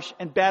harsh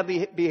and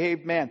badly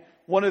behaved man.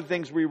 One of the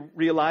things we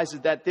realize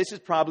is that this is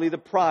probably the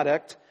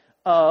product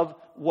of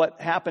what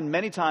happened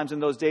many times in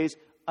those days,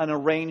 an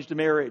arranged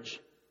marriage.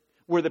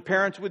 Where the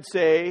parents would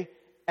say,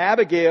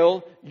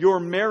 Abigail, you're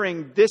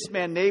marrying this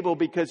man Nabal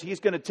because he's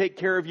going to take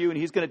care of you and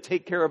he's going to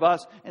take care of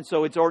us. And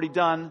so it's already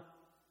done.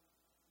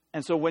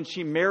 And so when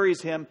she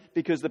marries him,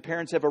 because the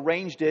parents have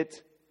arranged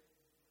it,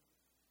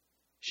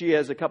 she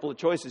has a couple of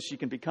choices. She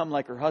can become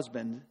like her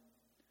husband,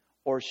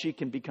 or she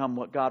can become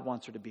what God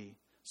wants her to be.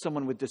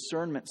 Someone with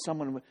discernment,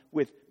 someone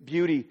with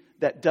beauty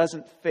that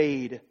doesn't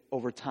fade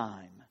over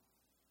time.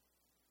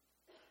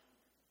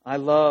 I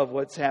love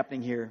what's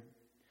happening here.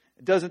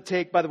 It doesn't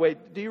take, by the way,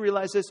 do you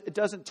realize this? It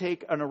doesn't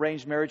take an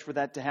arranged marriage for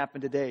that to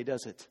happen today,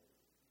 does it?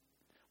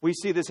 We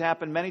see this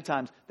happen many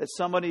times, that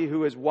somebody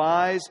who is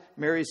wise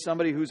marries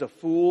somebody who's a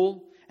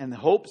fool and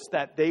hopes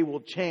that they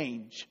will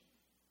change.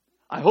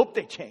 I hope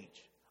they change.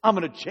 I'm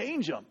going to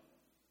change them.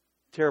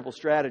 Terrible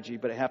strategy,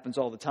 but it happens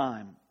all the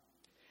time.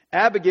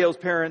 Abigail's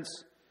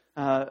parents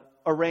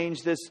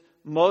arranged this,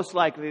 most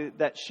likely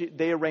that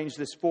they arranged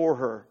this for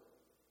her.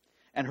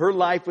 And her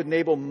life with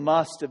Nabal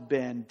must have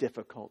been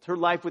difficult. Her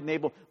life with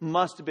Nabal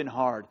must have been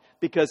hard.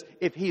 Because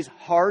if he's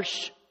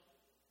harsh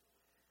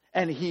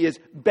and he is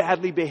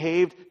badly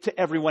behaved to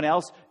everyone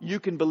else, you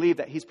can believe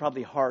that he's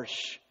probably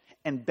harsh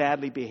and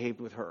badly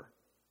behaved with her.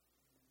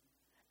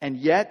 And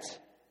yet,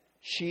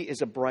 she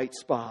is a bright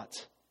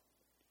spot.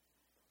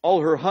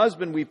 All her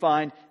husband, we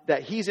find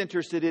that he's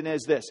interested in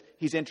is this.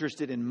 He's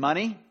interested in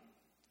money.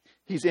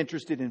 He's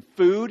interested in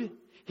food.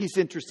 He's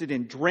interested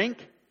in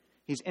drink.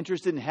 He's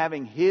interested in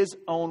having his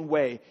own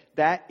way.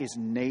 That is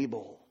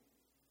Nabal.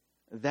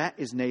 That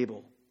is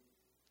Nabal.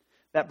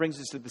 That brings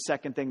us to the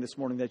second thing this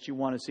morning that you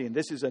want to see. And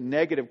this is a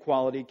negative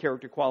quality,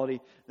 character quality.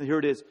 And here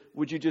it is.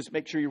 Would you just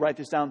make sure you write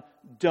this down?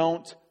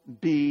 Don't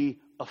be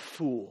a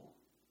fool.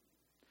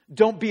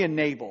 Don't be a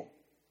Nabal.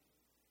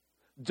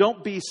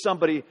 Don't be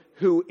somebody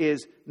who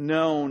is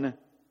known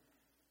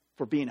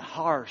for being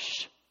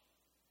harsh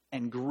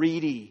and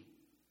greedy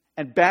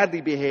and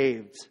badly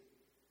behaved.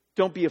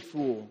 Don't be a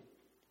fool.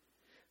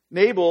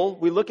 Nabal,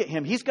 we look at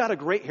him, he's got a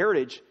great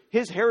heritage.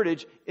 His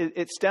heritage,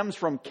 it stems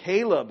from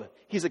Caleb.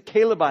 He's a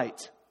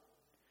Calebite.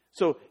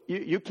 So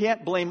you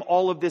can't blame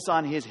all of this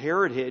on his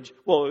heritage.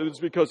 Well, it was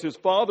because his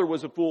father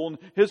was a fool and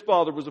his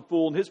father was a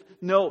fool.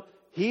 No,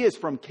 he is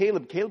from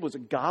Caleb. Caleb was a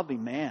godly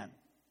man.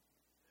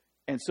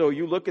 And so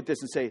you look at this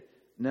and say,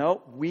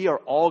 no, we are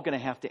all going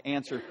to have to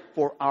answer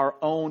for our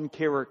own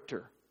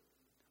character.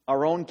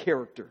 Our own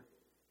character.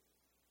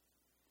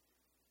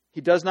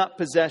 He does not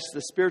possess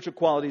the spiritual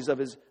qualities of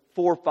his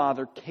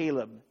forefather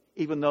Caleb,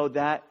 even though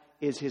that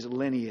is his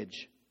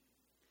lineage.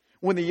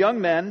 When the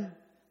young men,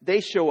 they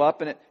show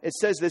up, and it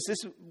says this,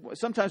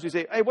 sometimes we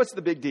say, hey, what's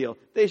the big deal?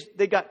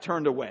 They got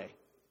turned away.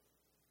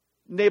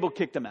 Nabal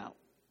kicked them out.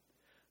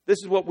 This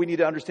is what we need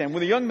to understand.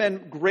 When the young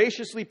men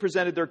graciously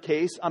presented their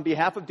case on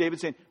behalf of David,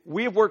 saying,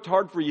 we have worked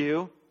hard for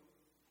you,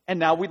 and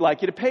now we'd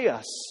like you to pay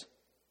us.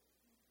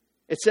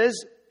 It says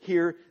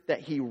here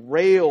that he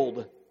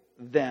railed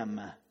them.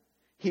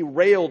 He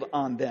railed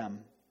on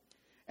them.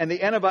 And the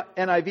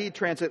NIV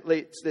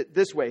translates it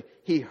this way.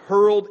 He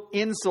hurled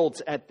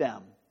insults at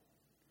them.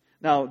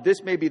 Now,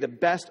 this may be the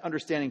best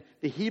understanding.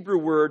 The Hebrew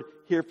word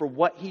here for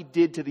what he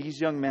did to these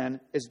young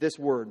men is this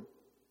word.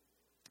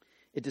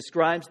 It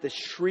describes the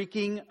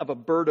shrieking of a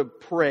bird of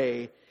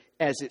prey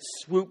as it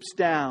swoops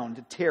down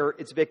to tear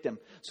its victim.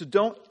 So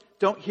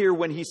don't hear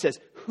when he says,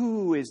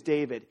 who is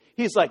David?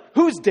 He's like,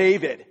 who's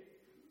David?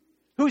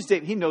 Who's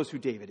David? He knows who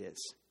David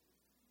is.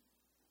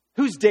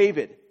 Who's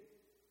David?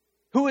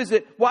 Who is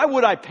it? Why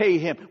would I pay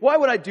him? Why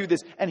would I do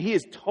this? And he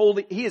is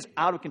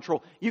out of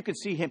control. You can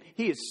see him.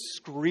 He is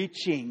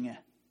screeching.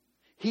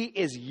 He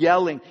is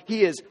yelling.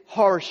 He is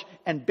harsh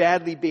and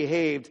badly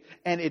behaved.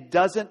 And it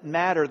doesn't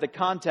matter the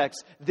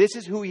context. This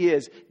is who he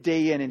is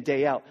day in and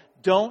day out.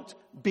 Don't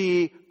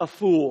be a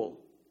fool.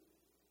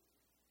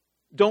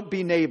 Don't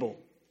be Nabal.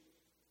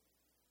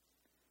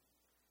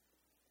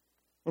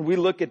 When we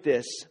look at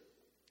this,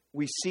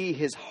 we see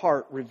his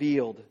heart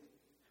revealed.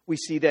 We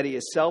see that he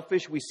is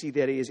selfish. We see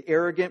that he is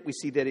arrogant. We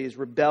see that he is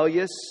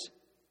rebellious.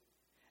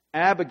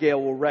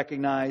 Abigail will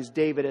recognize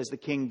David as the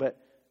king, but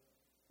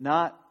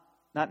not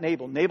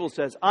Nabal. Nabal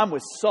says, I'm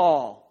with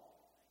Saul.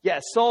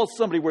 Yes, Saul's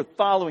somebody worth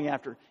following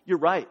after. You're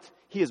right.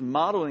 He is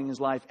modeling his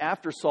life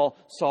after Saul.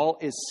 Saul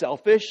is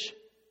selfish.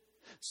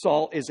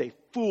 Saul is a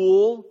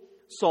fool.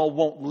 Saul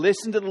won't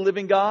listen to the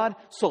living God.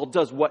 Saul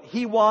does what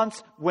he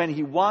wants when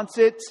he wants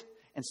it.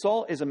 And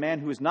Saul is a man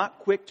who is not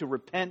quick to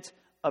repent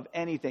of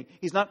anything.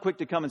 He's not quick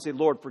to come and say,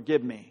 Lord,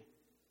 forgive me.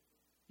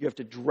 You have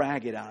to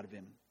drag it out of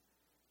him.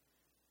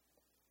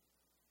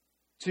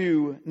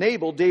 To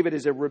Nabal, David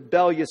is a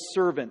rebellious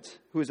servant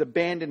who has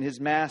abandoned his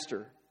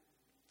master.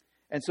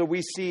 And so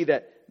we see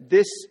that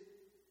this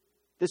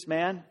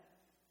man,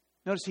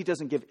 notice he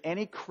doesn't give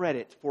any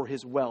credit for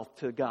his wealth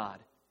to God.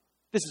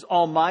 This is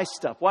all my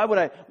stuff. Why would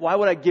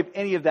I give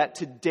any of that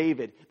to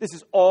David? This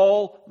is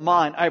all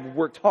mine. I've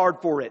worked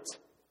hard for it.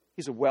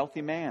 He's a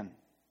wealthy man.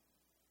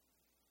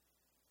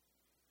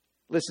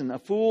 Listen, a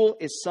fool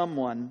is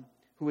someone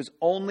who is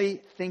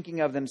only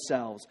thinking of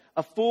themselves.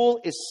 A fool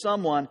is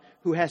someone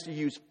who has to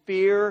use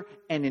fear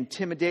and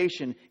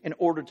intimidation in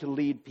order to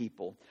lead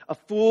people. A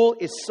fool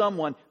is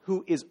someone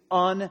who is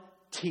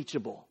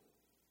unteachable.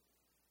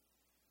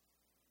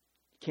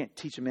 You can't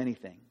teach them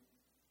anything.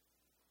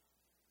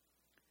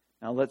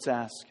 Now let's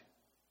ask,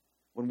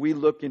 when we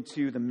look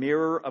into the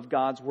mirror of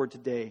God's Word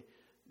today,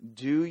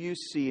 do you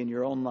see in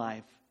your own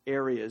life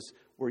areas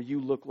where you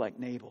look like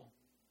Nabal?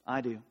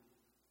 I do.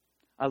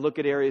 I look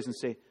at areas and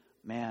say,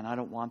 man, I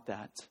don't want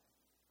that.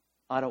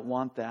 I don't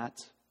want that.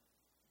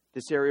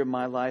 This area of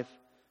my life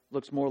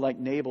looks more like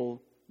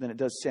Nabal than it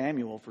does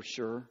Samuel for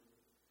sure.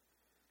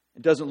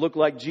 It doesn't look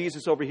like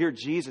Jesus over here.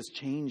 Jesus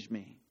changed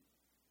me.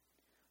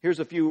 Here's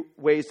a few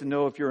ways to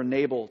know if you're a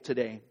Nabal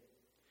today.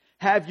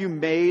 Have you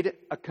made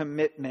a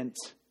commitment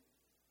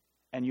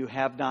and you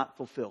have not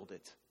fulfilled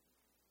it?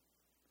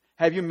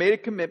 Have you made a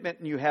commitment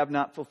and you have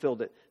not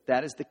fulfilled it?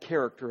 That is the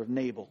character of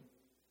Nabal.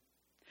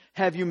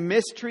 Have you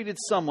mistreated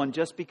someone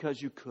just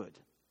because you could?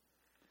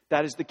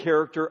 That is the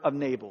character of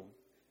Nabal.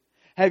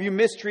 Have you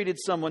mistreated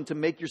someone to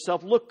make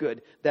yourself look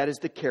good? That is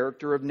the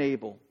character of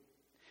Nabal.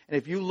 And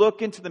if you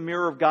look into the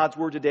mirror of God's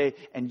Word today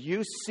and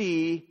you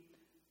see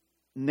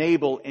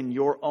Nabal in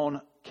your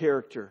own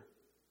character,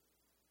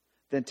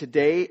 then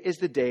today is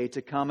the day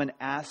to come and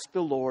ask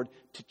the Lord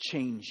to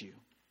change you.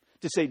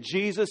 To say,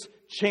 Jesus,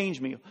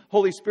 change me.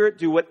 Holy Spirit,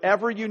 do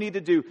whatever you need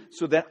to do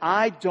so that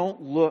I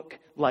don't look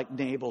like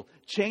Nabal.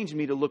 Change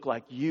me to look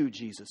like you,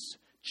 Jesus.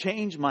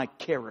 Change my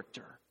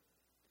character.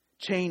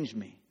 Change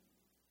me.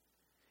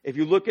 If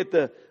you look at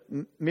the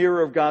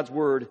mirror of God's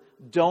Word,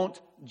 don't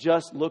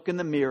just look in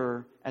the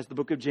mirror, as the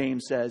book of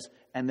James says,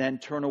 and then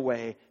turn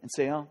away and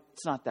say, oh,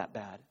 it's not that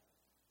bad.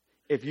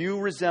 If you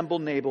resemble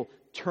Nabal,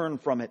 turn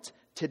from it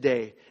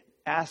today.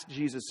 Ask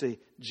Jesus, say,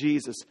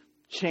 Jesus,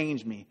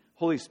 change me.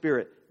 Holy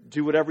Spirit,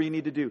 do whatever you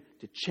need to do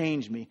to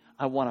change me.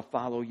 I want to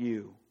follow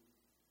you.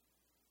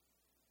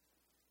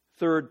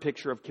 Third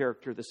picture of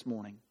character this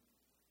morning.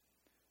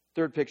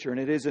 Third picture, and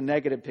it is a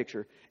negative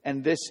picture.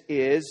 And this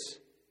is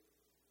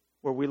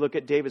where we look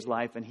at David's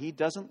life, and he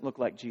doesn't look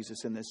like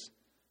Jesus in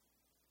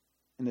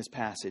this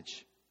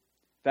passage.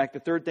 In fact, the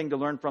third thing to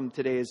learn from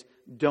today is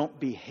don't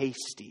be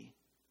hasty.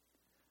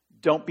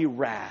 Don't be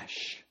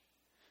rash.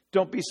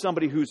 Don't be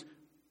somebody who's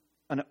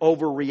an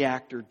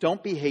overreactor.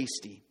 Don't be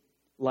hasty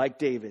like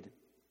David.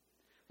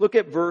 Look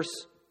at verse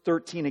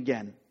 13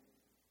 again.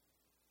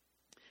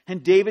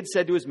 And David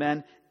said to his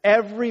men,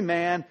 every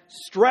man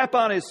strap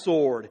on his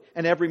sword.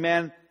 And every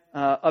man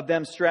of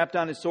them strapped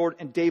on his sword.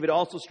 And David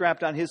also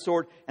strapped on his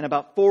sword. And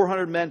about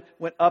 400 men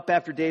went up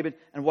after David.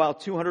 And while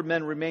 200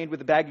 men remained with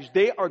the baggage,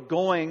 they are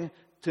going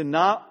to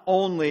not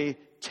only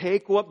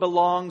take what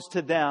belongs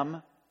to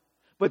them,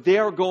 but they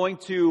are going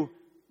to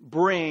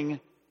bring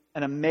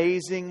an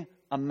amazing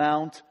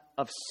amount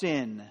of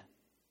sin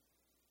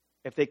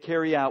if they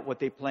carry out what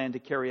they plan to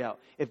carry out.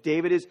 If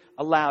David is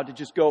allowed to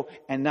just go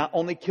and not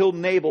only kill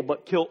Nabal,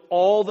 but kill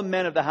all the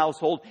men of the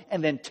household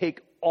and then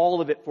take all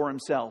of it for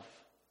himself.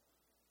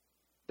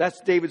 That's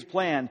David's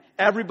plan.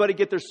 Everybody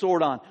get their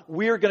sword on.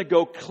 We're going to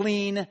go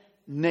clean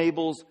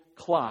Nabal's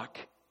clock.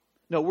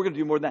 No, we're going to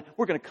do more than that.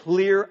 We're going to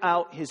clear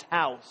out his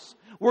house.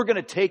 We're going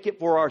to take it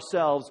for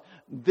ourselves.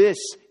 This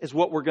is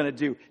what we're going to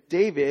do.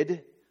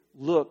 David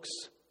looks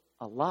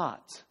a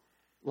lot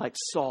like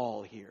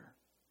Saul here.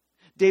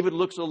 David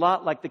looks a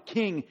lot like the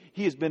king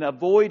he has been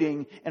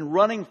avoiding and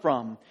running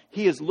from.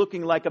 He is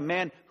looking like a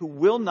man who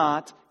will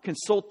not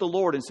consult the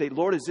Lord and say,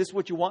 Lord, is this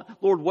what you want?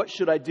 Lord, what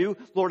should I do?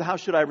 Lord, how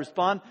should I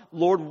respond?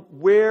 Lord,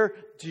 where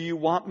do you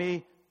want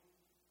me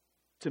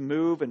to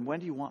move? And when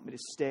do you want me to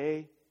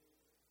stay?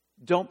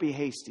 Don't be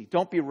hasty.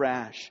 Don't be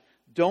rash.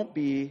 Don't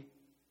be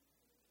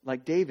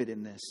like David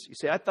in this. You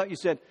say, I thought you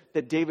said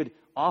that David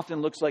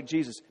often looks like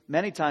Jesus.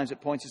 Many times it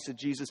points us to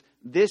Jesus.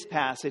 This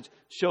passage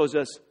shows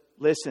us,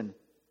 listen,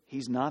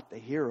 he's not the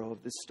hero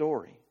of this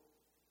story.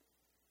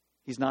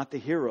 He's not the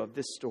hero of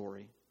this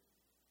story.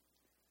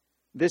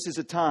 This is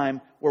a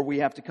time where we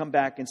have to come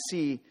back and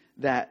see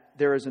that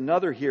there is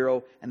another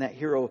hero, and that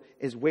hero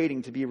is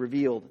waiting to be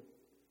revealed.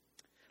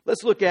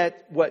 Let's look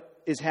at what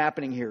is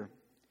happening here.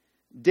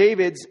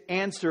 David's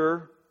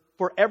answer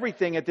for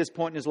everything at this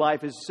point in his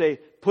life is to say,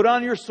 put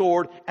on your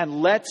sword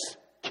and let's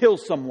kill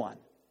someone.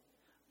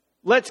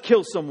 Let's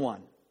kill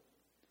someone.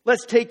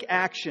 Let's take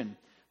action.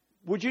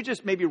 Would you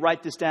just maybe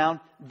write this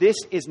down? This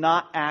is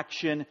not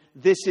action.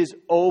 This is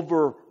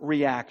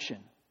overreaction.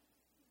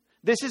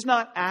 This is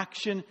not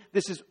action.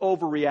 This is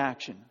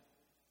overreaction.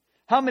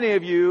 How many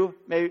of you,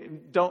 maybe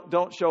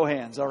don't show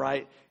hands, all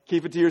right?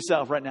 Keep it to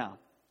yourself right now.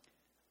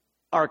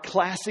 Are a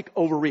classic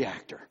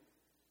overreactor.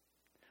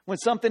 When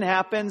something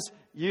happens,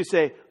 you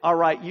say, all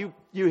right, you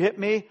hit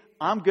me,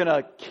 I'm going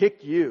to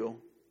kick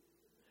you.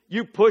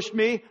 You pushed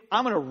me,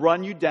 I'm going to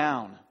run you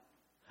down.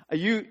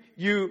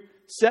 You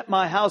set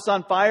my house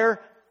on fire,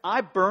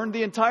 I burned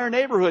the entire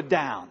neighborhood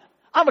down.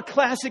 I'm a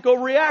classic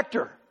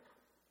overreactor.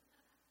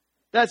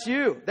 That's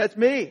you. That's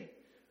me.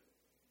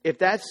 If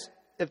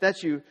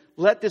that's you,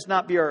 let this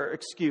not be our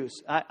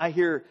excuse. I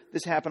hear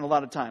this happen a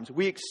lot of times.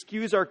 We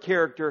excuse our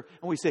character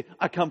and we say,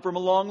 I come from a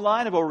long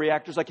line of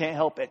overreactors. I can't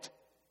help it.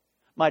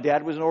 My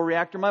dad was an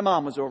overreactor. My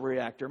mom was an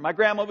overreactor. My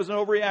grandma was an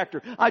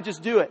overreactor. I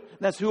just do it.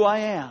 That's who I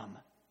am.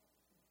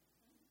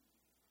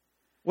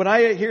 When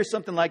I hear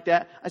something like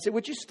that, I say,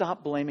 would you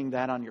stop blaming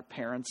that on your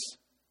parents?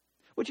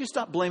 Would you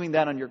stop blaming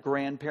that on your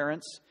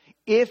grandparents?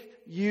 If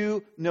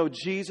you know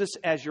Jesus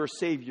as your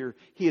Savior,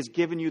 He has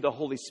given you the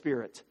Holy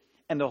Spirit.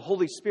 And the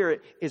Holy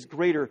Spirit is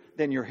greater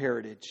than your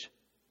heritage.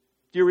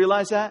 Do you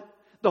realize that?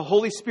 The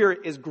Holy Spirit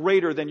is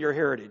greater than your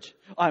heritage.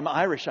 I'm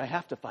Irish, I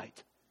have to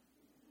fight.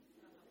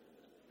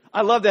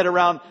 I love that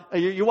around,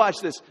 you watch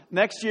this.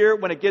 Next year,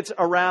 when it gets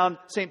around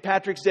St.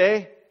 Patrick's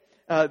Day,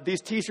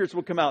 these t-shirts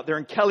will come out. They're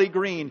in Kelly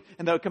green,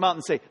 and they'll come out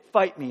and say,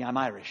 fight me, I'm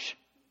Irish.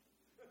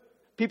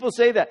 People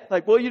say that,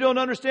 like, well, you don't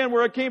understand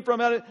where I came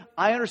from.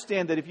 I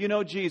understand that if you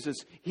know Jesus,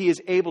 He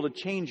is able to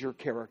change your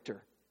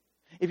character.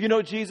 If you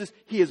know Jesus,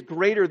 He is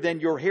greater than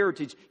your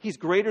heritage. He's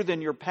greater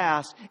than your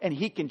past, and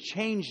He can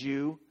change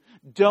you.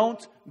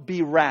 Don't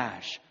be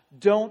rash.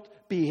 Don't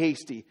be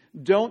hasty.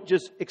 Don't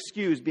just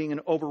excuse being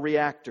an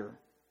overreactor.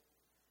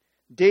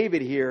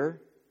 David here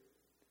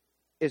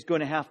is going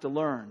to have to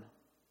learn.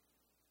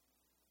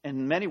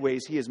 In many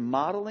ways, he is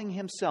modeling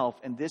himself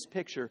in this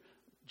picture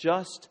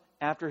just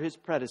after his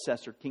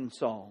predecessor, King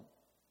Saul.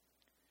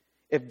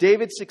 If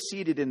David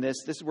succeeded in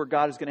this, this is where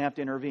God is going to have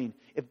to intervene.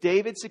 If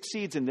David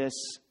succeeds in this,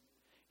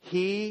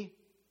 he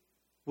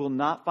will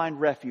not find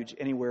refuge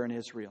anywhere in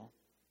Israel.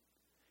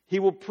 He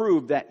will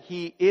prove that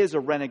he is a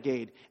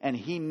renegade and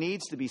he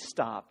needs to be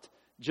stopped,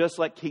 just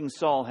like King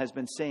Saul has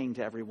been saying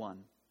to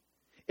everyone.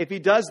 If he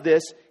does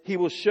this, he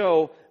will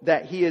show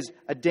that he is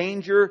a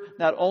danger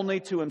not only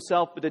to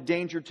himself, but a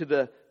danger to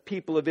the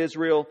people of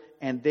Israel,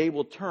 and they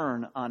will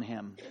turn on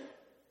him.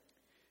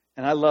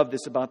 And I love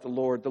this about the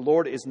Lord. The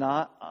Lord is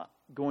not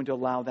going to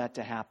allow that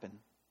to happen.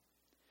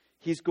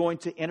 He's going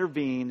to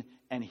intervene,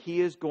 and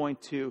He is going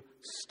to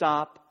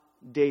stop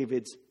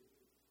David's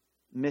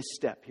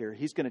misstep here.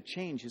 He's going to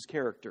change his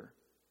character.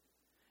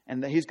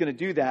 And He's going to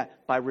do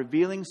that by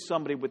revealing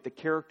somebody with the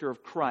character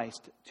of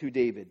Christ to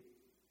David.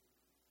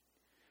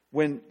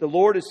 When the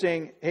Lord is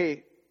saying,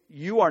 hey,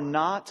 you are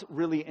not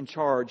really in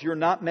charge. You're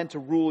not meant to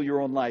rule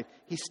your own life.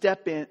 He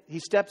steps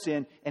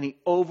in and He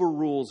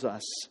overrules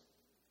us.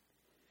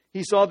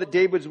 He saw that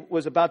David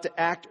was about to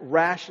act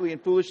rashly and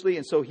foolishly,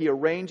 and so he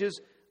arranges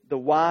the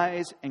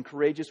wise and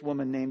courageous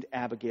woman named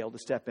Abigail to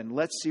step in.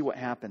 Let's see what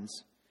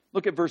happens.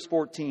 Look at verse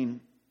 14.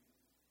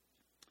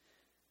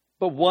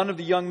 But one of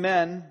the young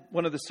men,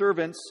 one of the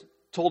servants,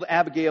 told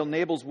Abigail,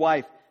 Nabal's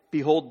wife,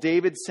 behold,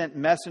 David sent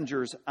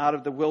messengers out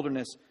of the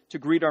wilderness to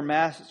greet our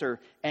master,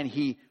 and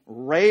he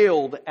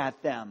railed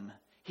at them.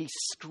 He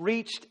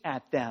screeched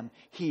at them.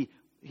 He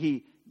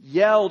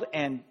yelled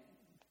and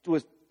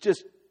was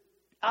just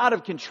out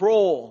of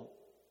control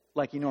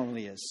like he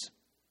normally is.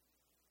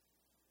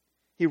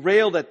 He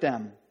railed at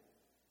them.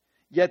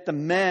 Yet the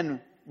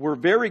men were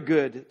very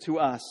good to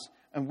us,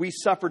 and we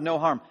suffered no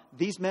harm.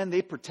 These men,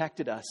 they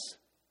protected us.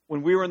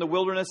 When we were in the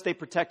wilderness, they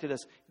protected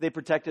us. They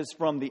protected us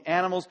from the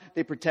animals.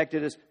 They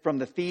protected us from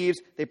the thieves.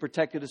 They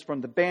protected us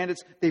from the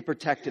bandits. They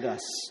protected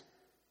us.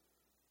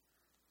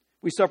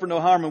 We suffered no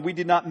harm, and we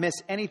did not miss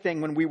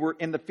anything when we were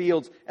in the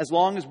fields, as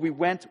long as we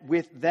went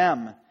with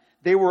them.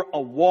 They were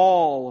a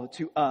wall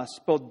to us,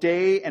 both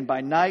day and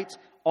by night,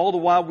 all the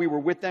while we were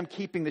with them,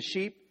 keeping the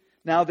sheep.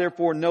 Now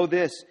therefore know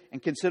this,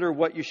 and consider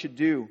what you should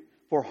do.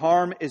 For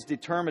harm is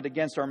determined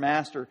against our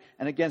master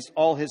and against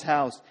all his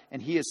house.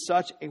 And he is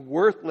such a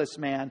worthless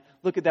man.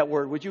 Look at that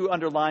word. Would you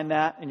underline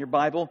that in your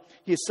Bible?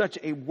 He is such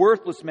a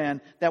worthless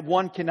man that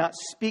one cannot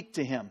speak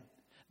to him.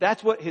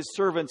 That's what his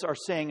servants are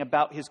saying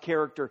about his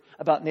character,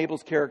 about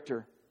Nabal's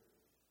character.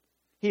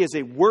 He is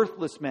a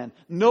worthless man.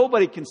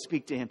 Nobody can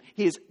speak to him.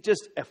 He is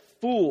just a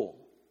fool.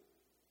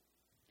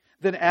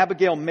 Then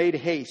Abigail made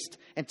haste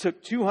and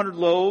took 200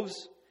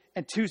 loaves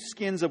and 2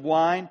 skins of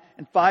wine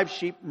and 5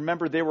 sheep.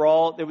 Remember,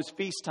 it was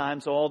feast time,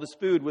 so all this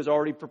food was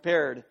already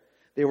prepared.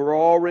 They were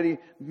already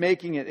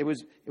making it. It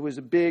was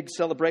a big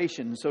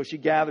celebration. So she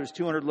gathers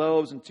 200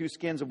 loaves and 2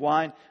 skins of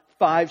wine,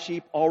 5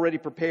 sheep already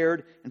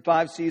prepared, and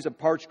 5 seahs of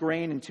parched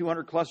grain, and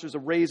 200 clusters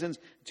of raisins,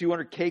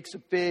 200 cakes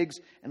of figs,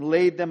 and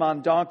laid them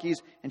on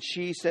donkeys. And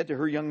she said to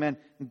her young men,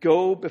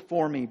 "Go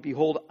before me.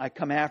 Behold, I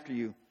come after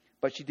you."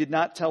 But she did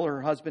not tell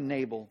her husband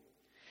Nabal.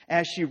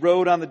 As she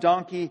rode on the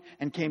donkey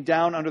and came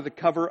down under the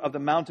cover of the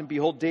mountain,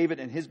 behold, David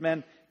and his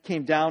men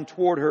came down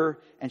toward her,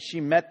 and she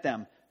met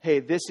them. Hey,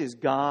 this is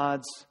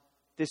God's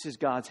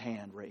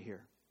hand right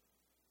here.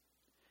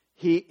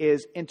 He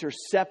is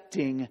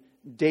intercepting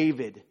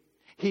David.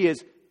 He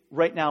is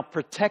right now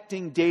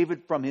protecting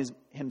David from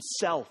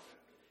himself.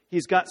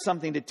 He's got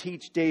something to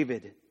teach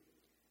David.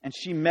 And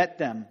she met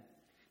them.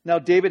 Now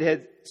David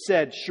had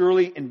said,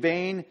 "Surely in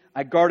vain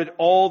I guarded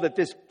all that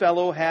this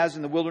fellow has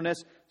in the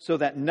wilderness, so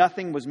that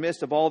nothing was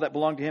missed of all that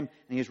belonged to him,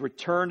 and he has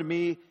returned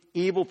me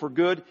evil for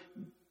good.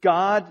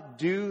 God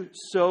do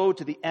so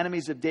to the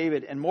enemies of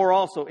David, and more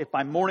also, if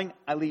by morning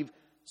I leave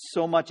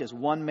so much as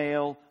one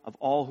male of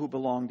all who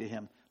belong to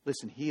him."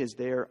 Listen, he is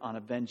there on a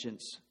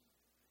vengeance.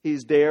 He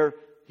is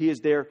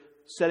there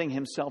setting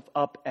himself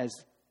up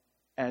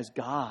as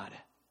God.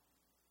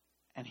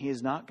 And he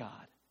is not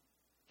God.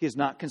 He has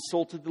not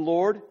consulted the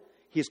Lord.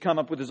 He has come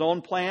up with his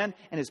own plan,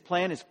 and his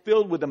plan is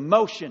filled with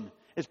emotion.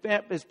 His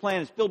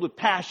plan is filled with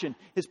passion.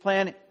 His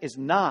plan is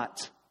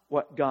not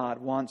what God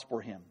wants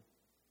for him.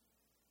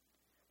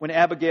 When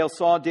Abigail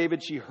saw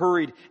David, she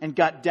hurried and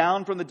got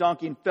down from the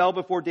donkey and fell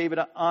before David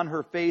on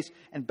her face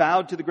and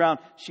bowed to the ground.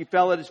 She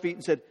fell at his feet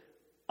and said,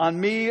 "On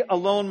me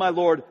alone, my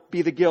Lord,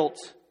 be the guilt.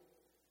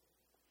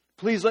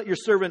 Please let your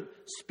servant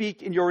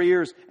speak in your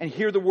ears and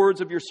hear the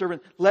words of your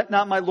servant. Let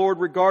not my Lord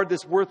regard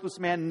this worthless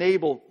man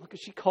Nabal." Look,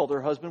 she called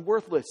her husband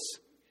worthless.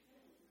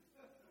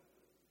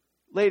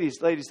 Ladies,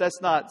 that's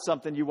not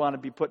something you want to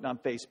be putting on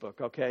Facebook,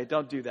 okay?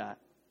 Don't do that.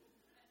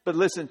 But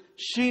listen,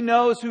 she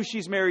knows who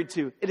she's married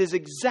to. It is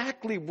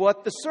exactly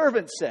what the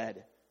servant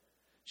said.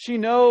 She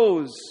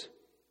knows.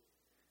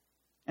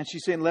 And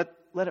she's saying, let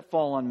it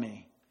fall on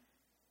me.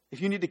 If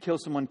you need to kill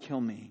someone,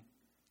 kill me.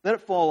 Let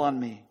it fall on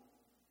me.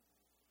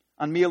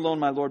 On me alone,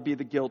 my Lord, be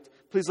the guilt.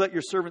 Please let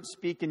your servant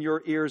speak in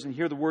your ears and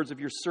hear the words of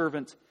your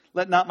servant.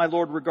 Let not my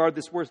Lord regard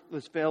this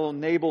worthless fellow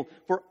Nabal,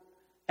 for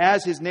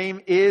as his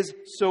name is,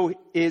 so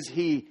is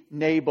he,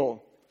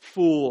 Nabal,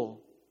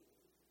 fool.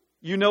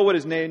 You know what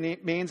his name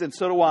means, and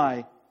so do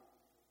I.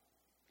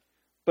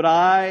 But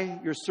I,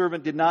 your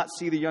servant, did not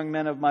see the young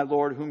men of my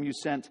Lord whom you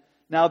sent.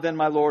 Now then,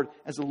 my Lord,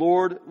 as the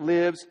Lord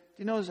lives. Do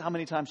you notice how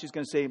many times she's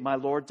going to say, "my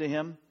Lord," to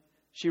him?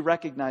 She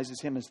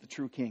recognizes him as the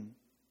true king.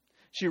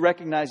 She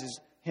recognizes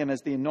him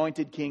as the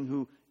anointed king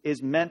who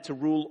is meant to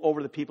rule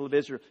over the people of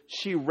Israel.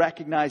 She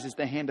recognizes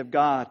the hand of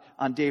God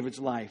on David's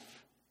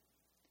life.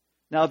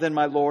 Now then,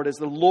 my Lord, as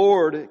the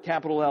Lord,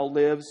 capital L,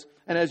 lives,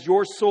 and as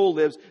your soul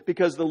lives,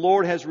 because the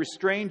Lord has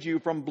restrained you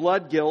from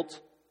blood guilt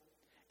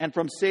and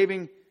from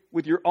saving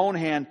with your own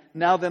hand,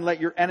 now then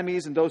let your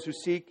enemies and those who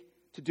seek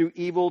to do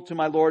evil to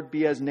my Lord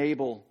be as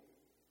Nabal.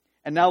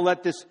 And now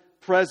let this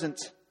present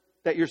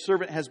that your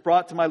servant has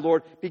brought to my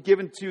Lord be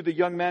given to the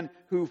young men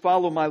who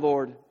follow my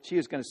Lord. She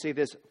is going to say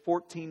this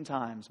 14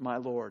 times, "my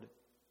Lord."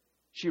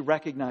 She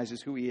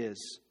recognizes who he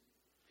is.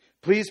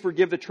 Please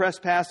forgive the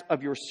trespass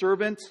of your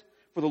servant,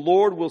 for the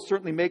Lord will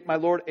certainly make my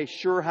Lord a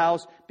sure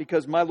house,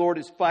 because my Lord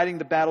is fighting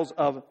the battles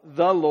of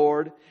the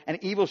Lord,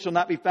 and evil shall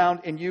not be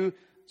found in you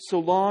so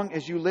long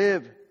as you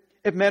live.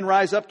 If men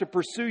rise up to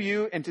pursue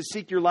you and to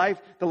seek your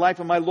life, the life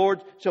of my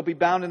Lord shall be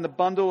bound in the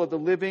bundle of the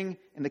living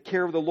in the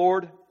care of the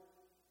Lord,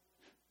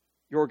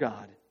 your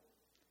God.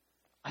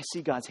 I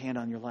see God's hand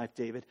on your life,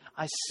 David.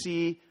 I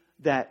see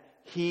that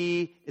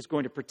He is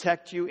going to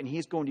protect you and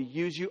He's going to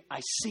use you.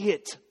 I see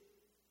it.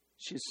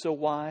 She is so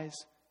wise.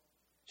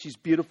 She's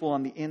beautiful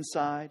on the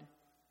inside.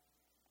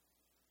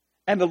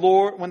 And the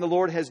Lord, when the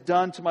Lord has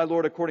done to my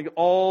Lord according to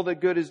all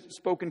that good is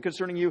spoken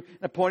concerning you,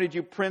 and appointed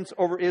you prince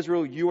over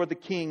Israel, you are the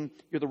king,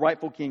 you're the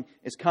rightful king,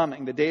 is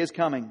coming. The day is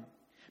coming.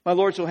 My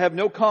Lord shall have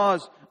no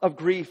cause of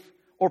grief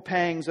or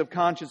pangs of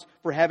conscience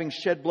for having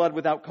shed blood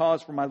without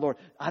cause for my Lord.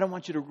 I don't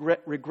want you to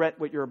regret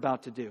what you're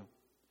about to do.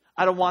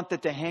 I don't want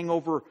that to hang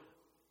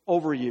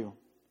over you,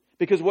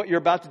 because what you're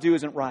about to do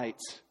isn't right.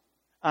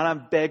 And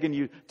I'm begging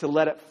you to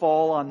let it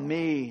fall on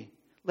me.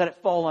 Let it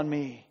fall on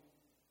me.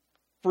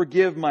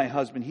 Forgive my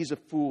husband. He's a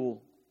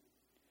fool.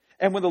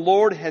 And when the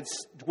Lord had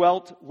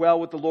dwelt well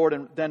with the Lord,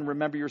 and then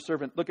remember your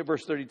servant. Look at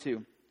verse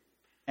 32.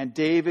 And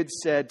David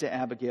said to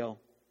Abigail,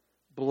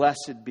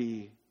 Blessed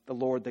be the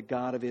Lord, the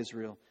God of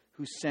Israel,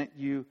 who sent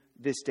you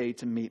this day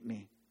to meet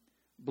me.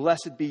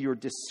 Blessed be your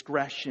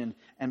discretion,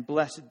 and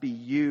blessed be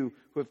you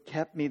who have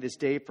kept me this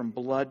day from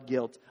blood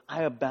guilt.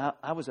 I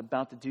was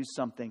about to do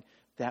something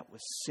that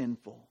was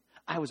sinful.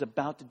 I was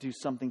about to do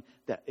something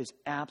that is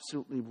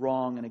absolutely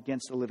wrong and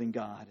against the living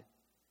God.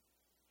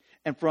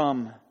 And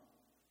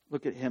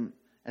look at him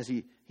as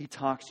he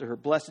talks to her.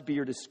 Blessed be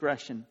your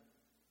discretion.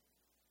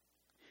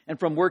 And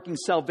from working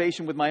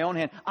salvation with my own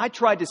hand, I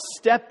tried to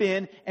step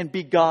in and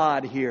be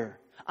God here.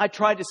 I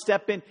tried to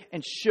step in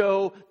and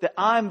show that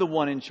I'm the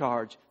one in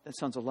charge. That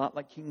sounds a lot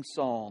like King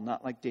Saul,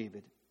 not like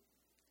David.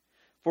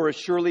 For as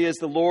surely as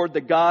the Lord,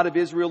 the God of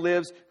Israel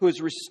lives, who has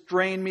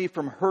restrained me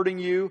from hurting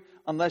you,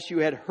 unless you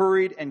had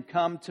hurried and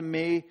come to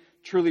me,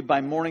 truly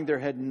by morning there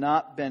had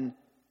not been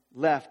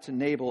left to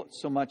Nabal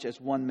so much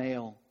as one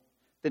male.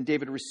 Then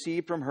David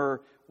received from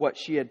her what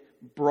she had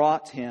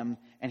brought him,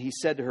 and he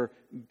said to her,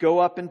 go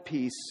up in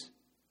peace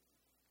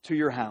to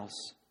your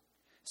house.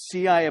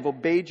 See, I have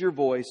obeyed your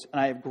voice, and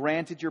I have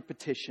granted your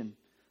petition.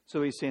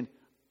 So he's saying,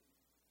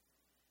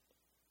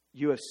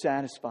 you have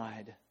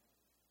satisfied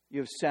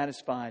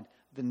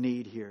the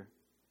need here.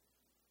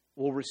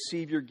 We'll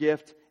receive your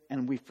gift,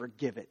 and we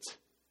forgive it.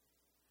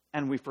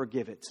 And we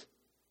forgive it.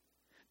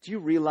 Do you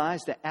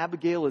realize that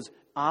Abigail is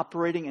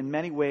operating in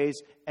many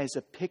ways as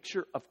a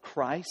picture of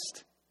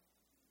Christ?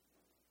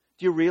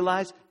 Do you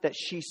realize that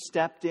she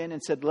stepped in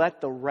and said, let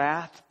the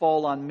wrath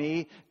fall on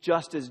me,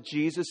 just as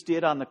Jesus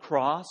did on the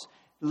cross?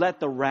 Let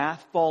the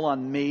wrath fall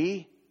on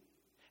me,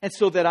 and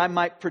so that I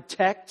might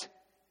protect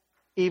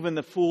even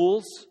the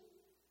fools.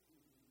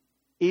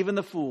 Even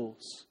the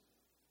fools.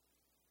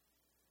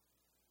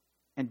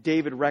 And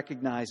David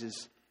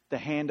recognizes the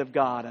hand of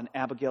God on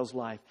Abigail's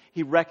life.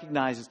 He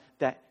recognizes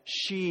that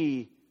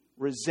she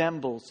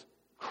resembles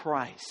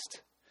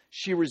Christ.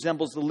 She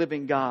resembles the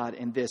living God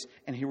in this,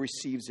 and he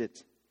receives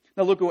it.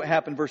 Now look at what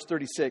happened, verse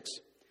 36.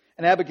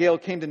 And Abigail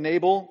came to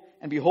Nabal,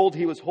 and behold,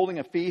 he was holding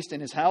a feast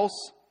in his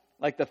house,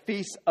 like the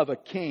feast of a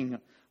king.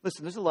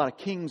 Listen, there's a lot of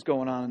kings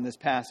going on in this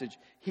passage.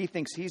 He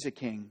thinks he's a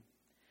king.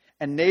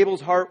 And Nabal's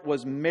heart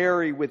was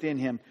merry within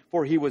him,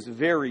 for he was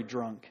very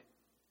drunk.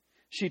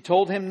 She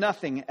told him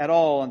nothing at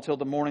all until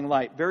the morning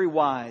light. Very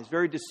wise,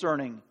 very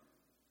discerning.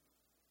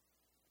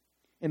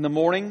 In the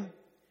morning,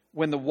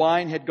 when the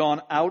wine had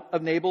gone out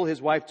of Nabal,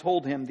 his wife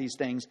told him these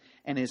things,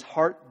 and his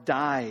heart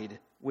died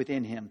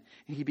within him.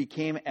 And he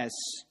became as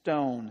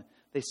stone.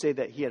 They say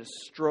that he had a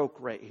stroke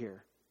right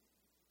here.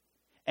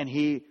 And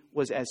he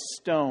was as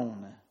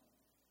stone.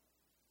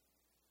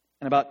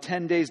 And about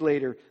 10 days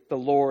later, the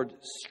Lord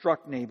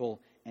struck Nabal,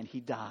 and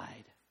he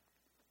died.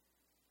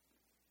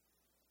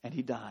 And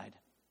he died.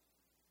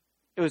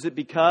 Was it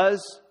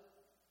because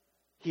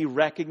he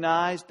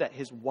recognized that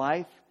his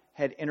wife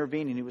had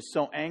intervened and he was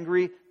so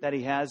angry that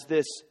he has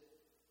this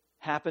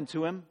happen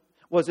to him?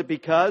 Was it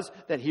because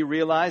that he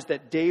realized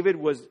that David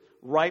was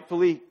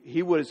rightfully,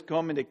 he was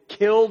coming to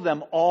kill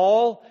them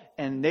all,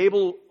 and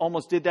Nabal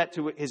almost did that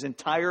to his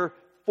entire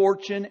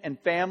fortune and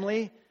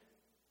family?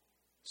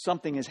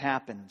 Something has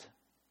happened.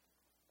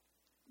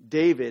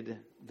 David,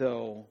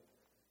 though,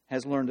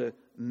 has learned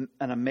an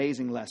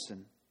amazing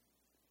lesson.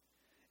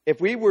 If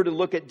we were to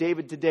look at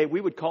David today, we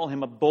would call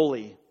him a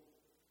bully.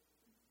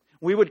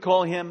 We would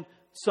call him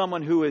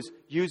someone who is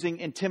using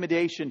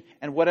intimidation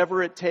and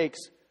whatever it takes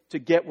to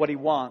get what he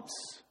wants.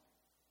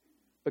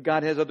 But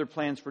God has other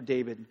plans for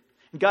David.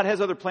 And God has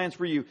other plans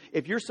for you.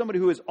 If you're somebody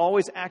who is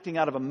always acting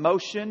out of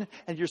emotion,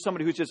 and you're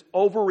somebody who's just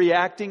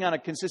overreacting on a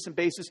consistent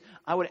basis,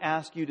 I would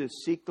ask you to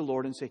seek the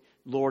Lord and say,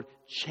 Lord,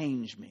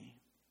 change me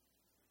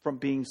from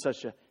being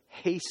such a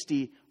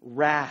hasty,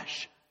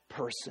 rash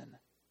person.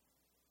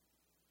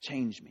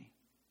 Change me.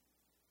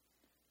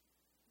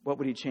 What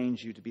would he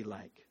change you to be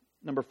like?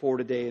 Number 4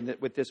 today, and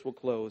with this we'll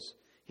close.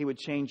 He would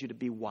change you to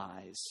be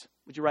wise.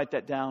 Would you write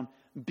that down?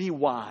 Be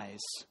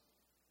wise.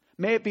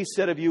 May it be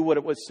said of you what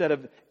it was said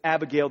of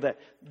Abigail,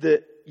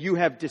 that you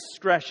have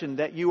discretion,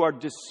 that you are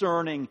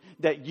discerning,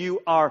 that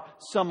you are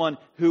someone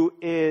who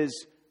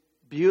is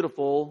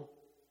beautiful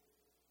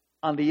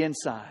on the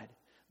inside,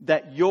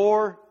 that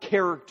your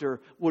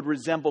character would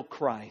resemble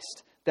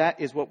Christ.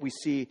 That is what we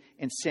see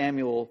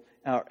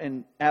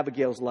in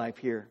Abigail's life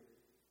here.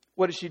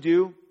 What did she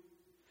do?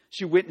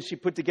 She went and she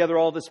put together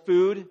all this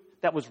food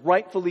that was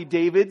rightfully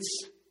David's,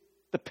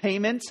 the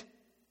payment,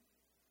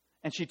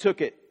 and she took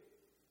it.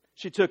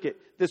 She took it.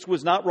 This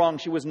was not wrong.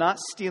 She was not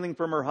stealing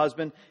from her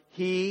husband.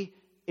 He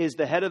is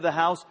the head of the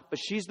house, but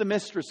she's the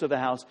mistress of the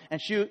house, and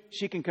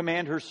she can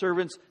command her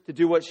servants to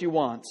do what she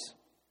wants.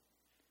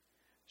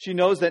 She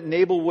knows that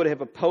Nabal would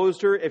have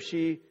opposed her if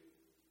she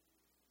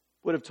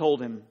would have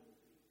told him.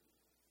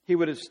 He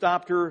would have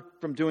stopped her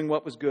from doing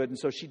what was good, and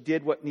so she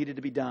did what needed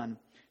to be done.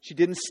 She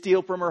didn't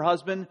steal from her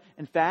husband.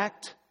 In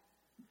fact,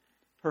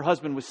 her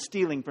husband was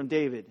stealing from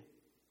David.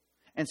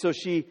 And so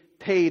she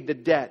paid the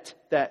debt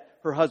that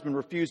her husband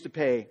refused to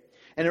pay.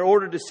 And in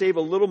order to save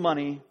a little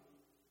money,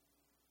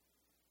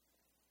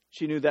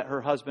 she knew that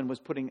her husband was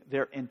putting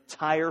their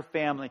entire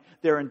family,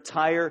 their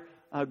entire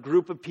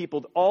group of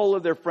people, all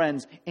of their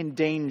friends, in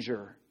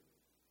danger.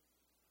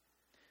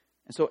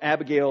 And so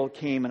Abigail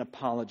came and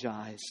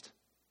apologized.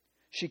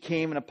 She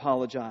came and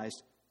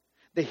apologized.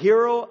 The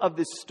hero of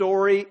this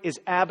story is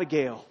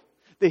Abigail.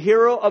 The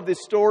hero of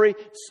this story,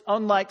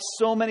 unlike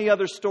so many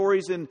other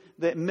stories in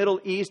the Middle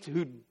East,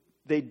 who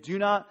they do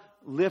not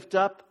lift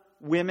up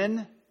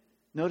women.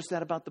 Notice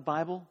that about the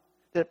Bible?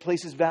 That it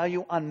places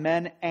value on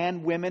men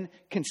and women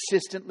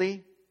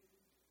consistently.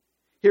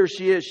 Here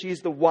she is. She's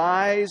the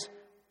wise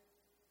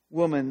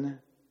woman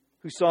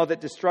who saw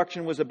that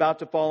destruction was about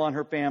to fall on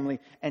her family,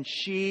 and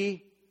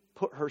she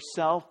put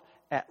herself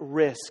at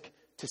risk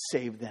to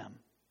save them.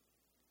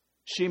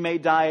 She may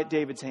die at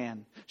David's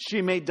hand.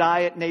 She may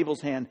die at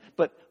Nabal's hand.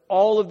 But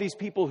all of these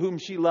people whom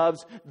she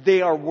loves,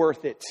 they are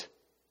worth it.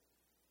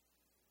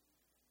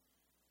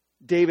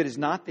 David is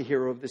not the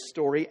hero of this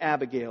story.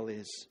 Abigail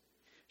is.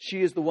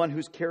 She is the one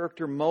whose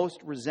character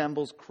most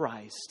resembles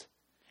Christ.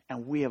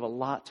 And we have a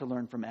lot to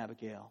learn from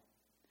Abigail.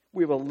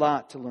 We have a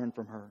lot to learn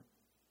from her.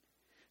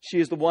 She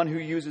is the one who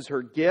uses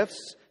her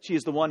gifts. She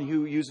is the one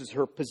who uses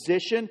her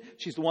position.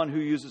 She's the one who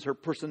uses her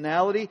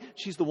personality.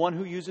 She's the one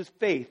who uses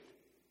faith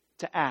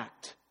to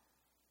act.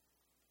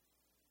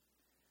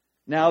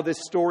 Now this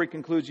story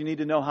concludes. You need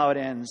to know how it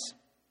ends.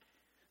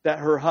 That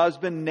her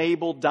husband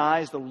Nabal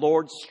dies. The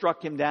Lord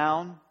struck him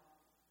down.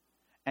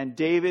 And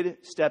David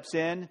steps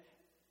in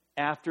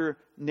after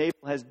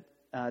Nabal has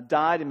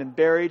died and been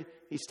buried.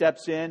 He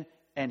steps in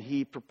and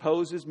he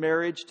proposes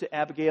marriage to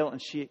Abigail,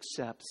 and she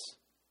accepts.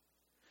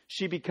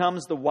 She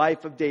becomes the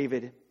wife of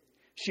David.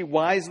 She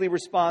wisely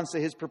responds to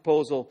his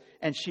proposal,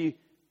 and she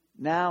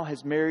now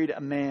has married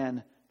a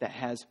man that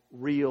has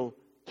real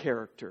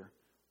character.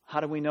 How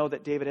do we know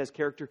that David has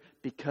character?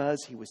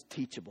 Because he was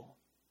teachable.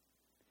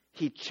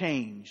 He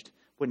changed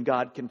when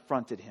God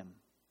confronted him.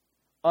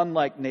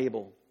 Unlike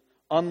Nabal,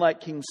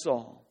 unlike King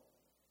Saul.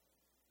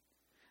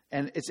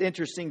 And it's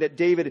interesting that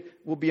David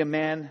will be a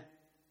man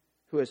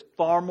who has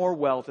far more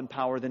wealth and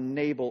power than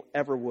Nabal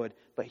ever would.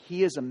 But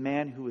he is a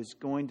man who is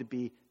going to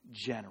be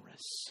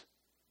generous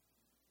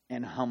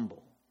and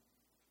humble.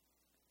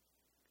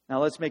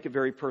 Now let's make it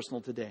very personal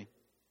today.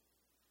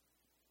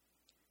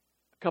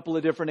 A couple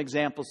of different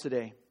examples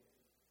today.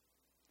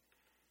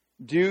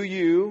 Do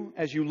you,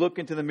 as you look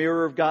into the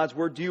mirror of God's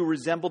Word, do you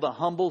resemble the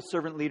humble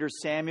servant leader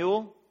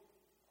Samuel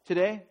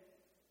today?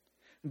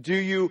 Do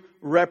you,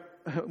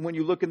 when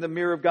you look in the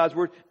mirror of God's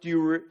Word, do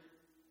you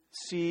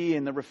see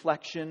in the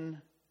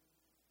reflection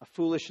a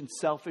foolish and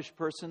selfish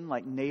person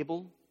like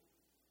Nabal?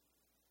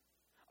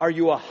 Are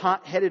you a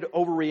hot-headed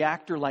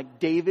overreactor like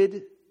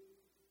David?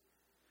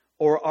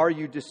 Or are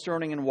you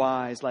discerning and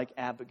wise like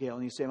Abigail?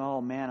 And you say,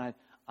 oh man,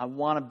 I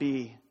want to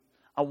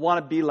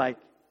be like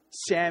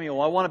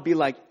Samuel. I want to be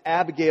like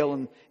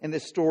Abigail in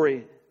this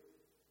story.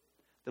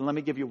 Then let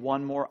me give you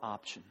one more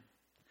option.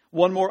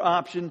 One more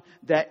option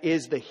that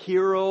is the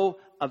hero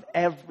of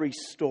every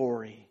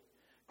story.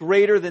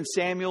 Greater than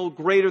Samuel,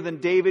 greater than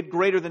David,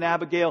 greater than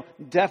Abigail,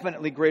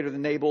 definitely greater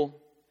than Nabal.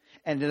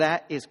 And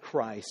that is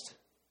Christ.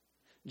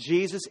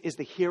 Jesus is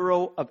the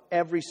hero of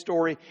every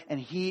story, and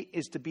He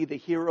is to be the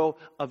hero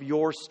of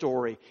your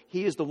story.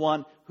 He is the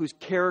one whose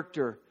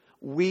character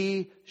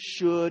we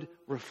should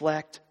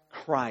reflect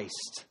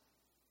Christ.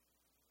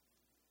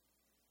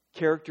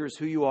 Character is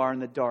who you are in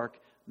the dark.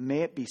 May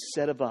it be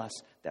said of us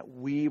that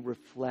we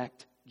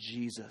reflect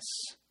Jesus.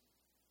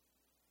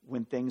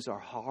 When things are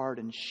hard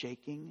and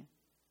shaking,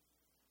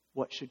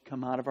 what should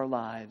come out of our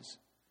lives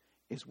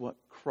is what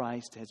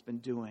Christ has been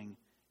doing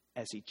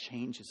as He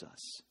changes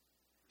us.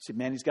 You say,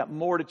 man, He's got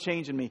more to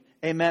change in me.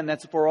 Amen.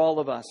 That's for all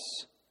of us.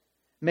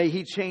 May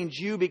He change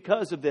you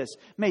because of this.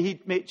 May He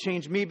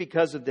change me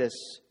because of this.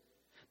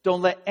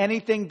 Don't let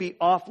anything be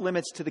off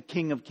limits to the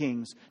King of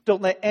Kings.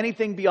 Don't let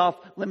anything be off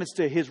limits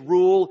to His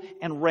rule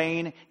and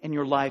reign in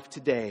your life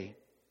today.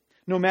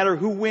 No matter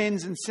who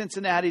wins in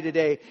Cincinnati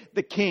today,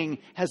 the King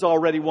has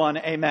already won.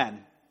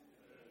 Amen.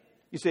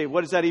 You say,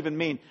 what does that even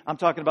mean? I'm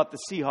talking about the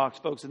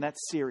Seahawks, folks, and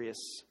that's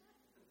serious.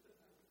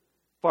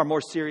 Far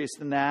more serious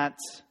than that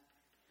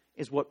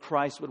is what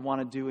Christ would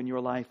want to do in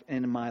your life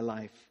and in my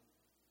life.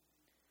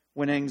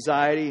 When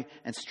anxiety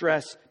and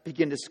stress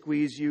begin to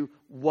squeeze you,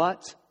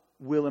 what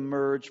will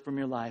emerge from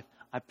your life?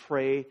 I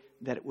pray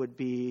that it would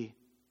be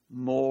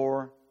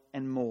more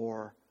and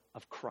more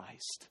of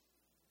Christ.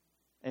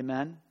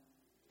 Amen.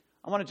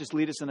 I want to just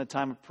lead us in a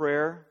time of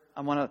prayer.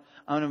 I want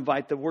to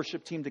invite the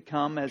worship team to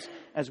come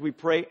as we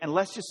pray. And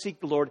let's just seek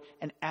the Lord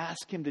and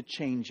ask Him to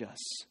change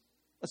us.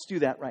 Let's do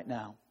that right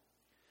now.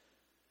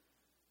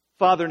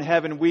 Father in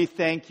heaven, we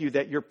thank You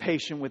that You're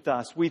patient with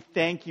us. We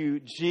thank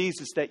You,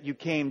 Jesus, that You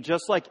came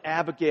just like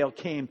Abigail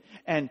came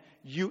and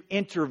You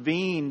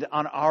intervened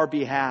on our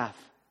behalf.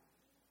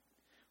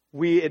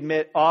 We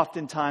admit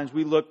oftentimes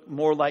we look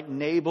more like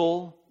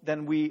Nabal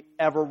than we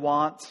ever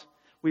want.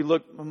 We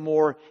look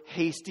more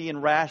hasty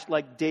and rash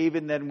like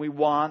David than we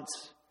want.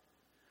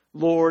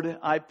 Lord,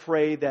 I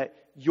pray that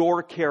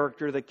Your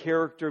character, the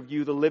character of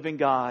You, the living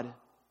God,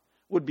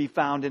 would be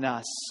found in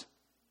us.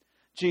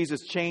 Jesus,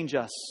 change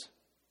us.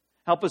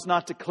 Help us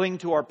not to cling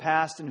to our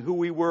past and who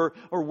we were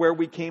or where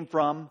we came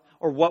from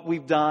or what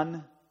we've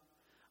done.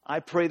 I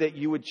pray that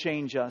you would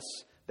change us,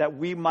 that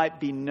we might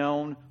be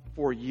known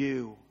for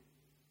you.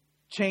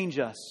 Change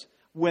us.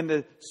 When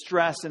the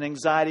stress and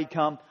anxiety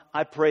come,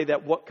 I pray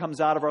that what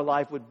comes out of our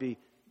life would be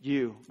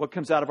you. What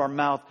comes out of our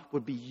mouth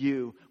would be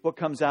you. What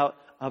comes out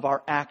of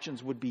our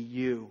actions would be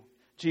you.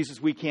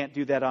 Jesus, we can't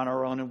do that on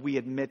our own, and we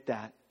admit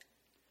that.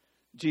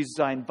 Jesus,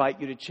 I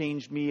invite you to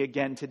change me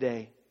again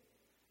today.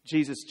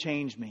 Jesus,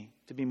 change me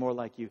to be more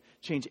like you.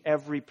 Change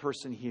every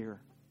person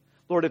here.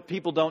 Lord, if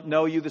people don't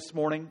know you this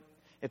morning,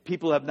 if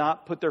people have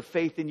not put their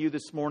faith in you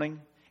this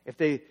morning, if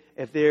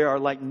they are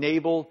like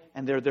Nabal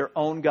and they're their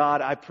own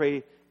God, I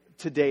pray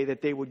today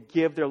that they would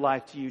give their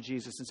life to you,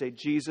 Jesus, and say,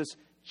 Jesus,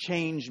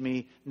 change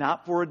me,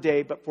 not for a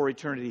day, but for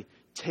eternity.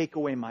 Take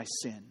away my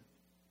sin.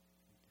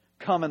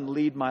 Come and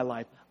lead my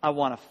life. I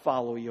want to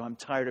follow you. I'm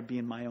tired of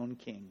being my own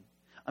king.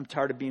 I'm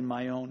tired of being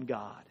my own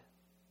God.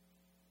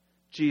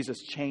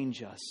 Jesus,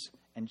 change us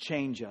and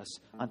change us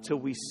until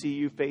we see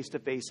you face to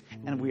face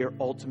and we are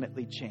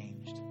ultimately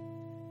changed.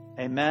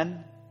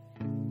 Amen.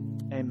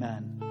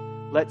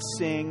 Amen. Let's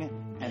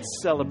sing and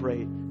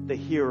celebrate the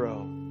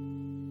hero,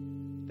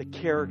 the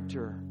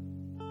character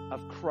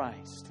of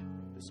Christ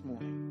this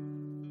morning.